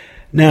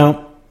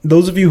 now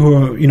those of you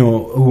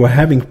who are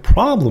having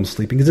problems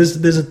sleeping,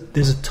 because there's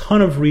a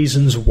ton of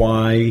reasons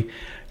why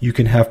you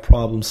can have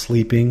problems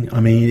sleeping. I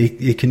mean,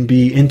 it can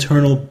be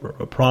internal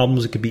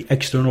problems, it can be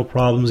external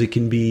problems, it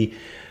can be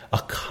a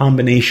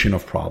combination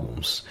of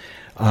problems.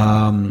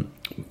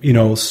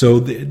 So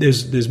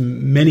there's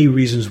many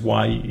reasons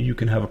why you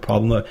can have a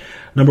problem.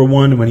 Number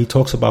one, when he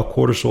talks about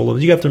cortisol,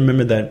 you have to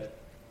remember that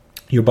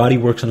your body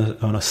works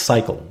on a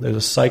cycle. There's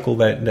a cycle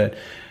that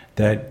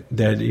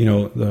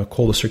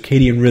called the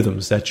circadian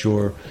rhythms that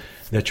your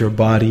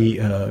body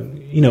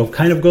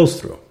kind of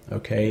goes through.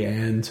 Okay,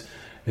 and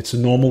it's a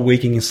normal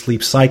waking and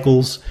sleep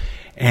cycles.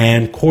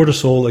 And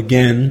cortisol,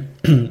 again,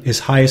 is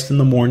highest in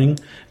the morning,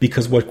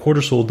 because what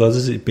cortisol does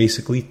is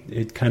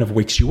it kind of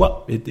wakes you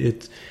up.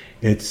 It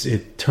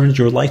turns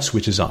your light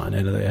switches on,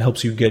 and it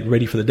helps you get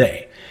ready for the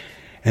day.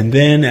 And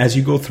then as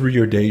you go through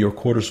your day, your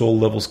cortisol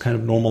levels kind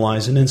of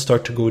normalize and then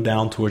start to go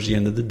down towards the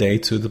end of the day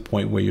to the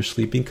point where you're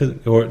sleeping,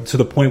 or to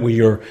the point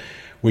where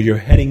you're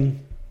heading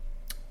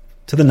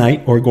to the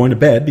night or going to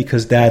bed,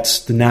 because that's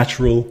the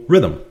natural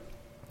rhythm.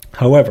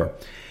 However,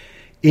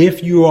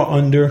 if you are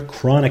under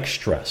chronic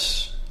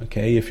stress,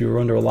 okay, if you're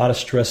under a lot of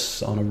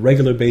stress on a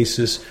regular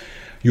basis,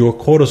 your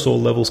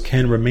cortisol levels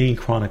can remain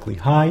chronically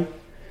high,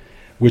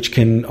 which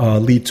can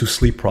lead to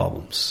sleep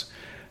problems.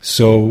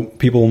 So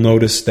people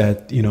notice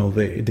that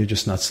they're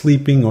just not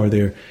sleeping, or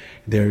they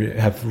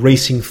have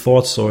racing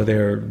thoughts, or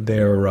they're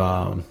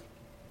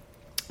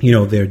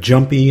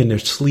jumpy in their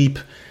sleep.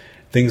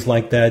 things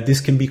like that.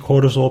 This can be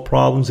cortisol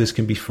problems. This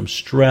can be from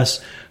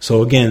stress.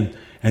 So again,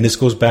 and this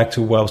goes back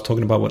to what I was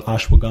talking about with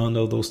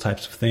ashwagandha, those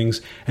types of things.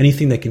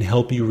 Anything that can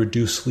help you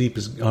reduce sleep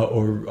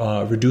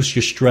or reduce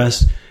your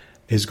stress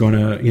is going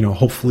to,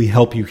 hopefully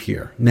help you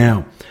here.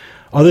 Now,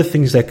 other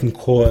things that can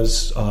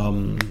cause,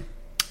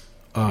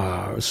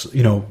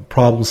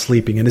 problems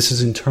sleeping, and this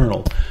is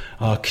internal,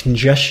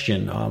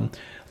 congestion,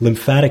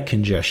 lymphatic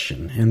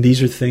congestion. And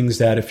these are things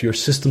that if your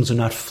systems are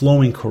not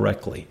flowing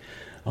correctly,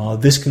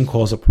 this can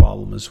cause a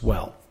problem as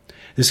well.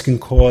 This can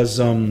cause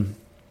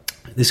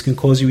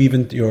you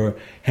even your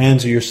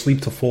hands or your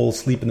sleep to fall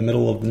asleep in the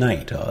middle of the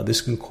night.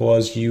 This can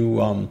cause you,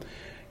 when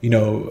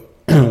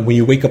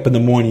you wake up in the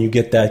morning, you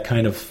get that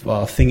kind of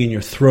thing in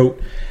your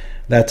throat,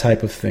 that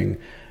type of thing.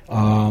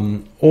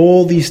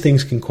 All these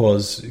things can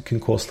cause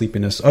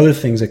sleepiness. Other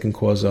things that can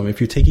cause if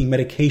you're taking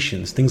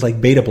medications, things like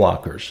beta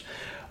blockers,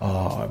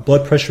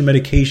 blood pressure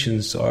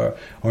medications are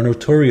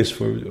notorious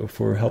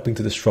for helping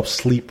to disrupt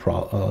sleep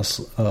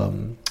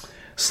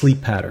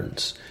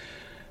patterns.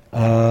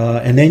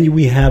 And then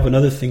we have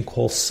another thing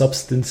called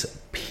substance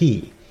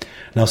P.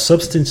 Now,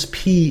 substance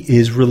P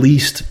is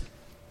released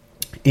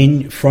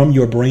from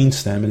your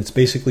brainstem, and it's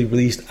basically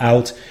released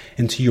out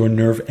into your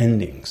nerve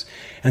endings.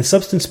 And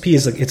substance P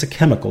it's a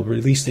chemical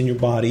released in your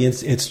body.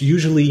 It's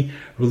usually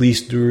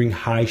released during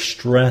high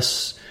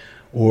stress,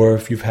 or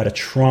if you've had a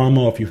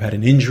trauma, if you've had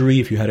an injury,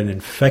 if you had an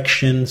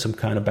infection, some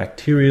kind of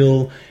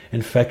bacterial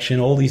infection,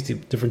 all these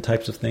different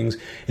types of things.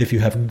 If you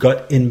have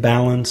gut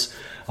imbalance,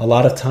 a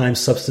lot of times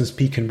substance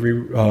P can be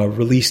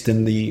released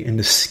in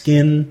the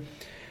skin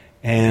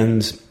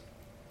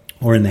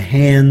or in the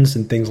hands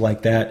and things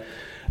like that.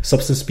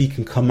 Substance P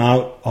can come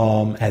out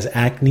as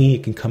acne.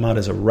 It can come out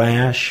as a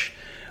rash.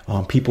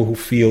 People who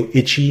feel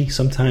itchy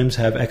sometimes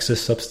have excess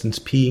substance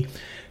P.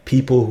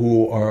 People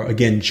who are,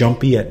 again,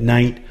 jumpy at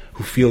night,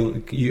 who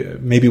feel,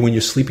 maybe when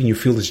you're sleeping, you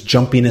feel this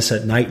jumpiness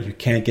at night. You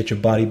can't get your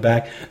body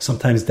back.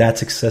 Sometimes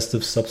that's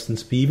excessive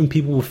substance P. Even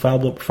people with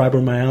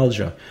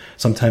fibromyalgia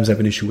sometimes have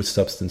an issue with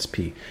substance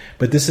P.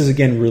 But this is,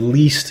 again,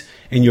 released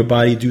in your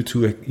body due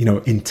to,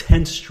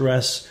 intense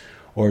stress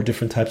or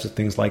different types of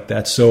things like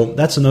that. So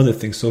that's another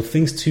thing. So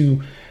things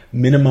to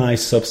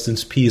minimize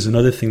substance P is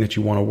another thing that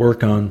you want to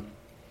work on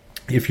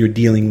if you're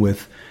dealing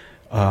with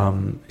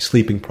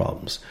sleeping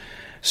problems.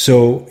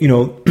 So,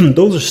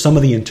 those are some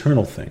of the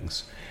internal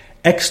things.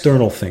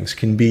 External things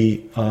can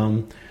be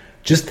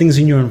just things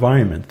in your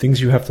environment, things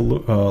you have to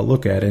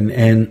look at.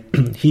 And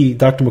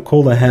Dr.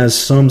 McCullough has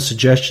some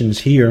suggestions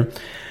here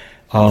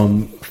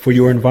for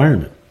your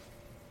environment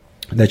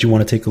that you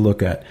want to take a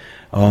look at.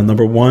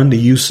 Number one, the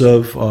use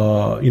of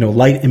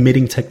light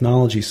emitting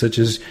technology such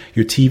as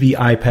your TV,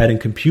 iPad,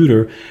 and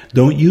computer.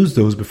 Don't use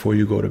those before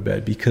you go to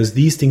bed because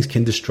these things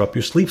can disrupt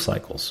your sleep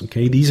cycles.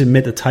 Okay, these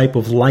emit a type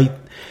of light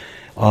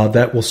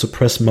that will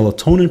suppress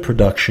melatonin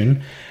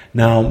production.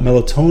 Now,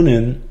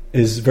 melatonin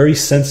is very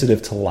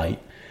sensitive to light,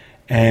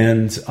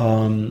 and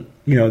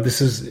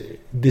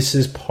this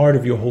is part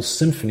of your whole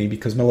symphony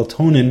because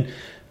melatonin,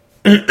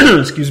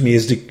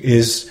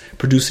 is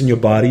produced in your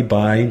body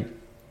by.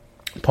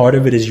 Part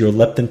of it is your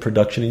leptin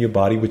production in your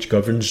body, which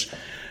governs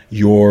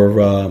your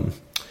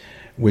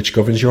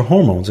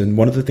hormones, and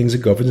one of the things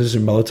it governs is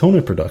your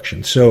melatonin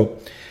production. So,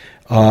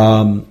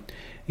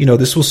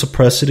 this will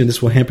suppress it, and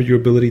this will hamper your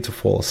ability to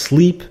fall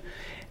asleep.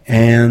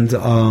 And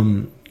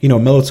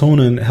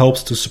melatonin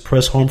helps to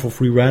suppress harmful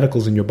free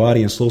radicals in your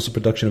body and slows the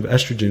production of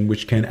estrogen,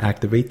 which can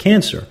activate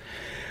cancer.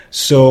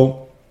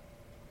 So,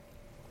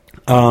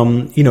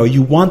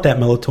 you want that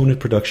melatonin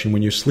production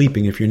when you're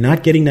sleeping. If you're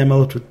not getting that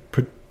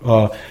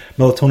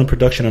melatonin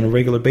production on a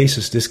regular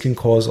basis, this can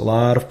cause a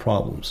lot of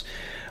problems.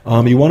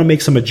 You want to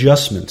make some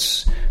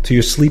adjustments to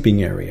your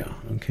sleeping area.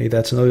 Okay,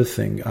 that's another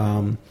thing.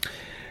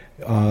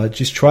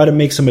 Just try to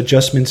make some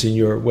adjustments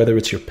in whether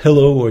it's your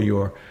pillow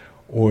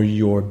or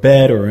your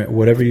bed or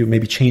whatever. You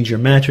maybe change your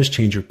mattress,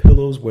 change your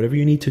pillows, whatever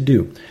you need to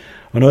do.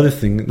 Another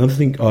thing,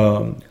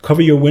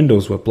 cover your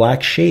windows with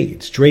black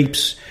shades,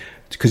 drapes,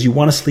 because you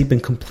want to sleep in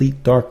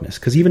complete darkness.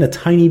 Because even a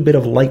tiny bit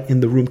of light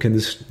in the room can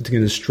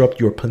disrupt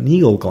your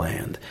pineal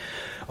gland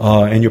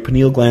and your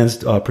pineal gland's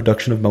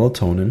production of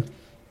melatonin.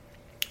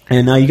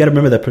 And now you got to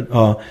remember that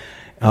the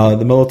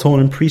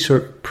melatonin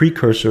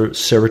precursor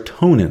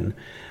serotonin.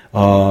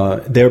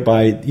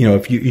 Thereby,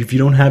 if you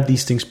don't have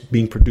these things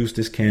being produced,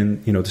 this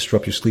can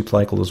disrupt your sleep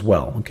cycle as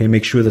well. Okay,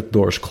 make sure that the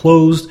door is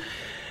closed.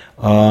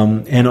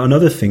 And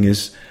another thing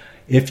is,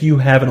 if you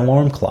have an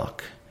alarm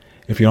clock.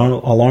 If you're on an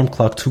alarm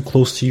clock too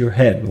close to your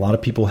head, a lot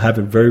of people have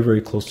it very,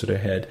 very close to their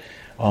head.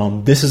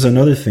 This is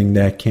another thing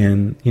that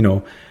can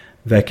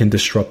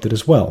disrupt it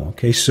as well.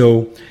 Okay,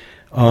 so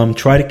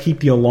try to keep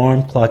the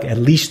alarm clock at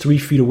least 3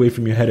 feet away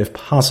from your head if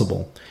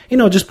possible.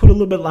 Just put a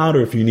little bit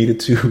louder if you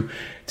needed to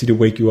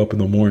wake you up in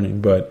the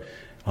morning. But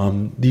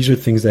these are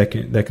things that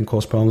can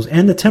cause problems.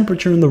 And the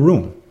temperature in the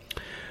room.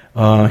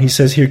 He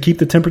says here, keep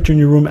the temperature in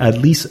your room at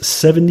least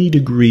 70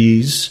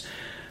 degrees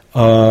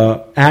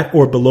at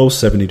or below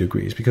 70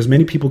 degrees, because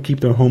many people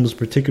keep their homes,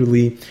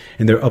 particularly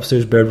in their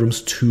upstairs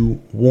bedrooms,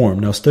 too warm.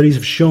 Now, studies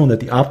have shown that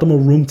the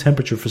optimal room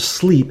temperature for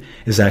sleep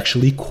is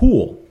actually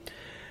cool,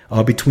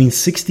 between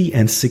 60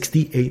 and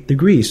 68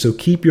 degrees. So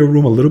keep your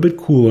room a little bit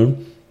cooler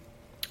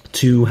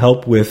to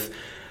help with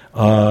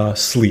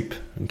sleep,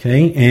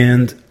 okay?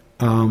 And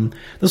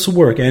this will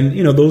work. And,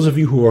 those of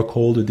you who are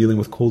cold or dealing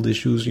with cold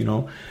issues,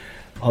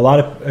 a lot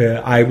of,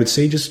 I would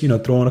say just,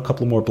 throw on a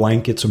couple more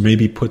blankets or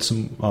maybe put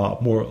some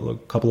a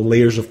couple of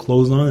layers of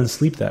clothes on and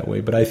sleep that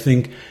way. But I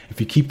think if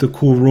you keep the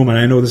cool room, and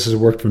I know this has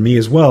worked for me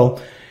as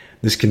well,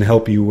 this can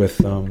help you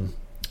with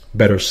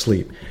better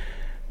sleep.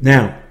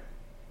 Now,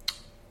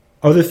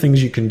 other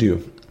things you can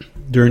do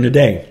during the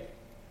day.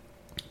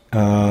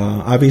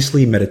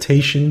 Obviously,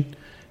 meditation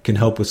can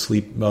help with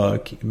sleep,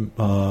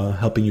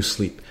 helping you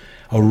sleep.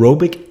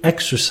 Aerobic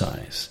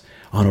exercise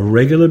on a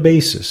regular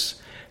basis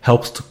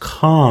helps to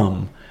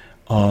calm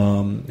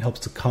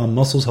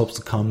muscles, helps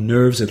to calm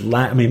nerves. The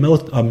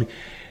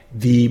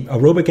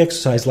aerobic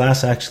exercise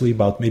lasts actually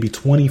about maybe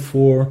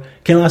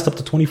can last up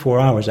to 24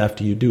 hours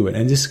after you do it.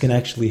 And this can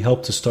actually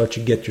help to start to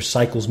get your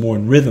cycles more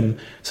in rhythm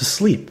to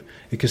sleep.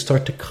 It can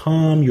start to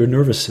calm your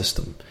nervous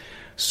system.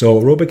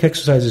 So aerobic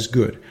exercise is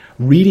good.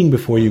 Reading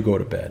before you go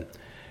to bed.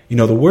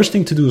 The worst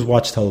thing to do is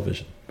watch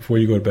television before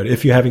you go to bed,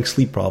 if you're having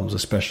sleep problems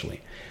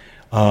especially.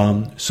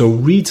 So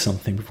read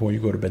something before you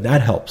go to bed.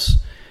 That helps.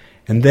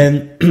 And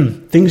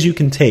then things you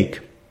can take.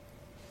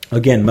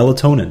 Again,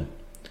 melatonin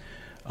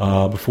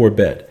before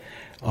bed.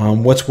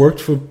 What's worked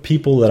for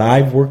people that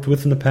I've worked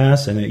with in the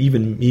past, and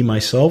even me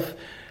myself,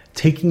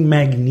 taking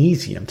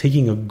magnesium,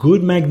 taking a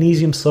good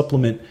magnesium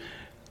supplement,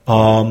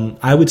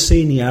 I would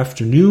say in the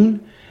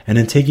afternoon, and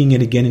then taking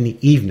it again in the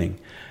evening.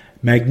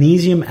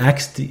 Magnesium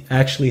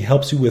actually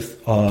helps you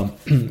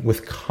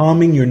with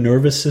calming your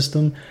nervous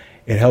system.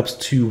 It helps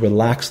to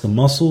relax the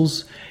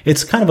muscles.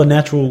 It's kind of a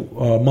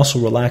natural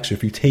muscle relaxer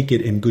if you take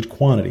it in good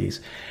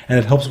quantities. And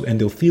it helps with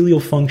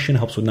endothelial function,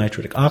 helps with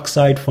nitric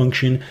oxide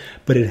function,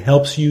 but it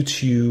helps you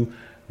to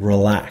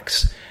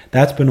relax.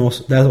 That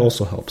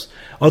also helps.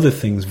 Other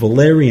things,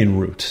 valerian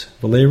root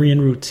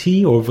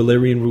tea or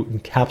valerian root in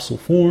capsule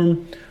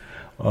form.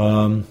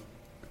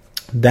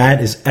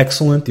 That is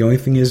excellent. The only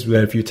thing is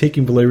that if you're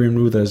taking valerian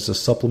root as a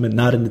supplement,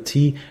 not in the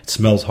tea, it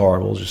smells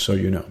horrible, just so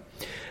you know.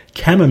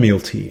 Chamomile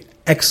tea,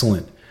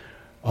 excellent.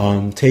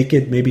 Take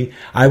it maybe,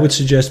 I would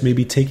suggest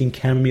maybe taking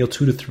chamomile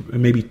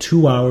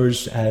 2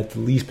 hours at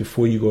least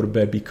before you go to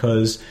bed,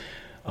 because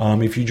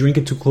if you drink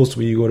it too close to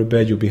when you go to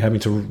bed, you'll be having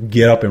to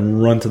get up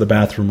and run to the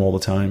bathroom all the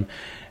time,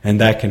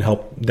 and that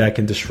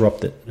can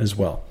disrupt it as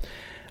well.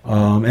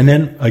 And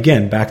then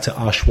again, back to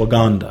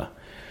ashwagandha.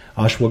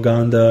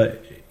 Ashwagandha,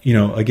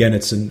 again,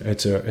 it's a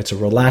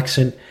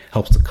relaxant,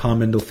 helps to calm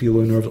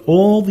endothelial nerves.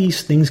 All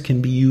these things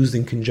can be used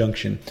in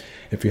conjunction.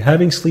 If you're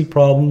having sleep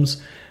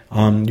problems,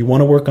 you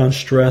want to work on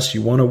stress,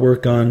 you want to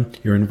work on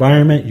your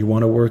environment, you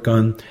want to work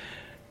on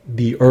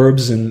the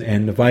herbs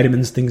and the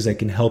vitamins, things that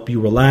can help you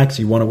relax,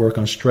 you want to work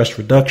on stress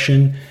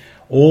reduction,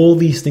 all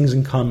these things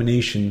in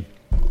combination,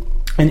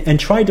 and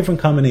try different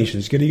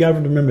combinations. You got to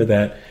remember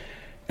that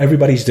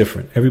everybody's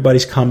different.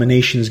 Everybody's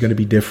combination is going to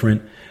be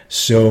different.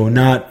 So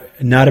not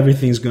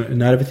everything's going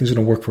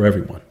to work for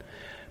everyone.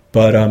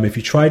 But if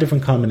you try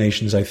different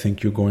combinations, I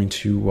think you're going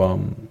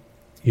to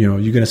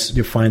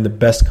you'll find the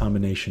best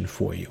combination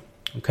for you.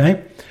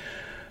 Okay,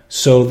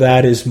 so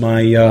that is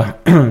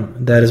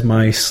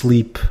my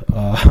sleep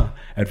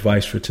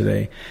advice for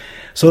today.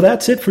 So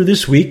that's it for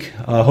this week.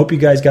 I hope you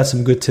guys got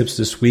some good tips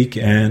this week.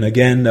 And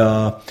again,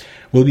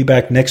 we'll be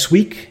back next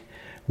week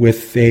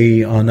with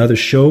another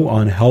show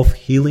on health,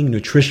 healing,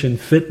 nutrition,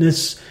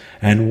 fitness,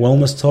 and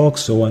wellness talk.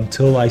 So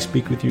until I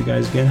speak with you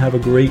guys again, have a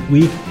great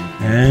week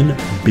and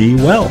be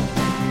well.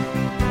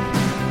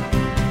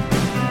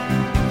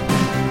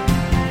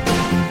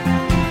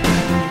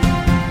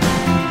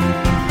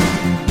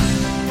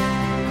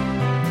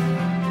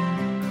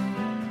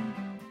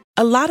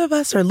 A lot of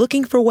us are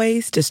looking for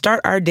ways to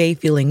start our day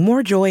feeling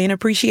more joy and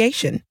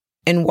appreciation.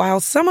 And while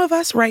some of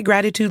us write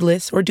gratitude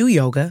lists or do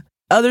yoga,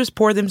 others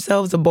pour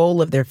themselves a bowl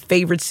of their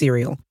favorite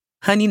cereal,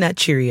 Honey Nut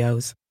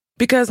Cheerios.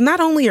 Because not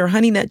only are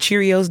Honey Nut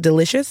Cheerios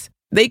delicious,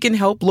 they can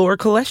help lower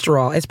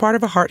cholesterol as part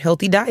of a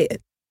heart-healthy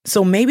diet.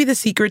 So maybe the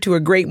secret to a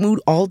great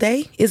mood all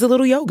day is a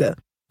little yoga,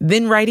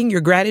 then writing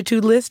your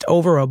gratitude list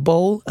over a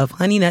bowl of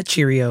Honey Nut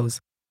Cheerios.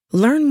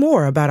 Learn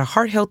more about a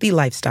heart-healthy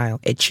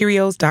lifestyle at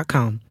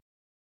Cheerios.com.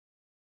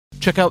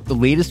 Check out the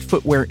latest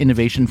footwear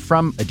innovation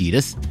from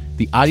Adidas,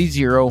 the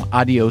Adizero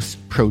Adios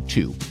Pro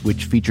 2,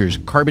 which features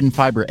carbon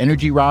fiber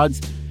energy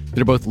rods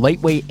that are both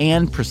lightweight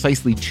and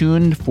precisely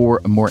tuned for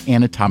a more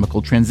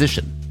anatomical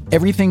transition.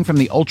 Everything from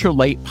the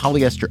ultra-light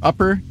polyester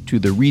upper to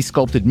the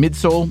re-sculpted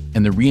midsole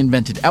and the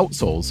reinvented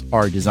outsoles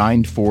are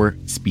designed for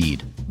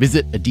speed.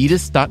 Visit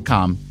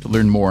adidas.com to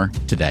learn more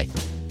today.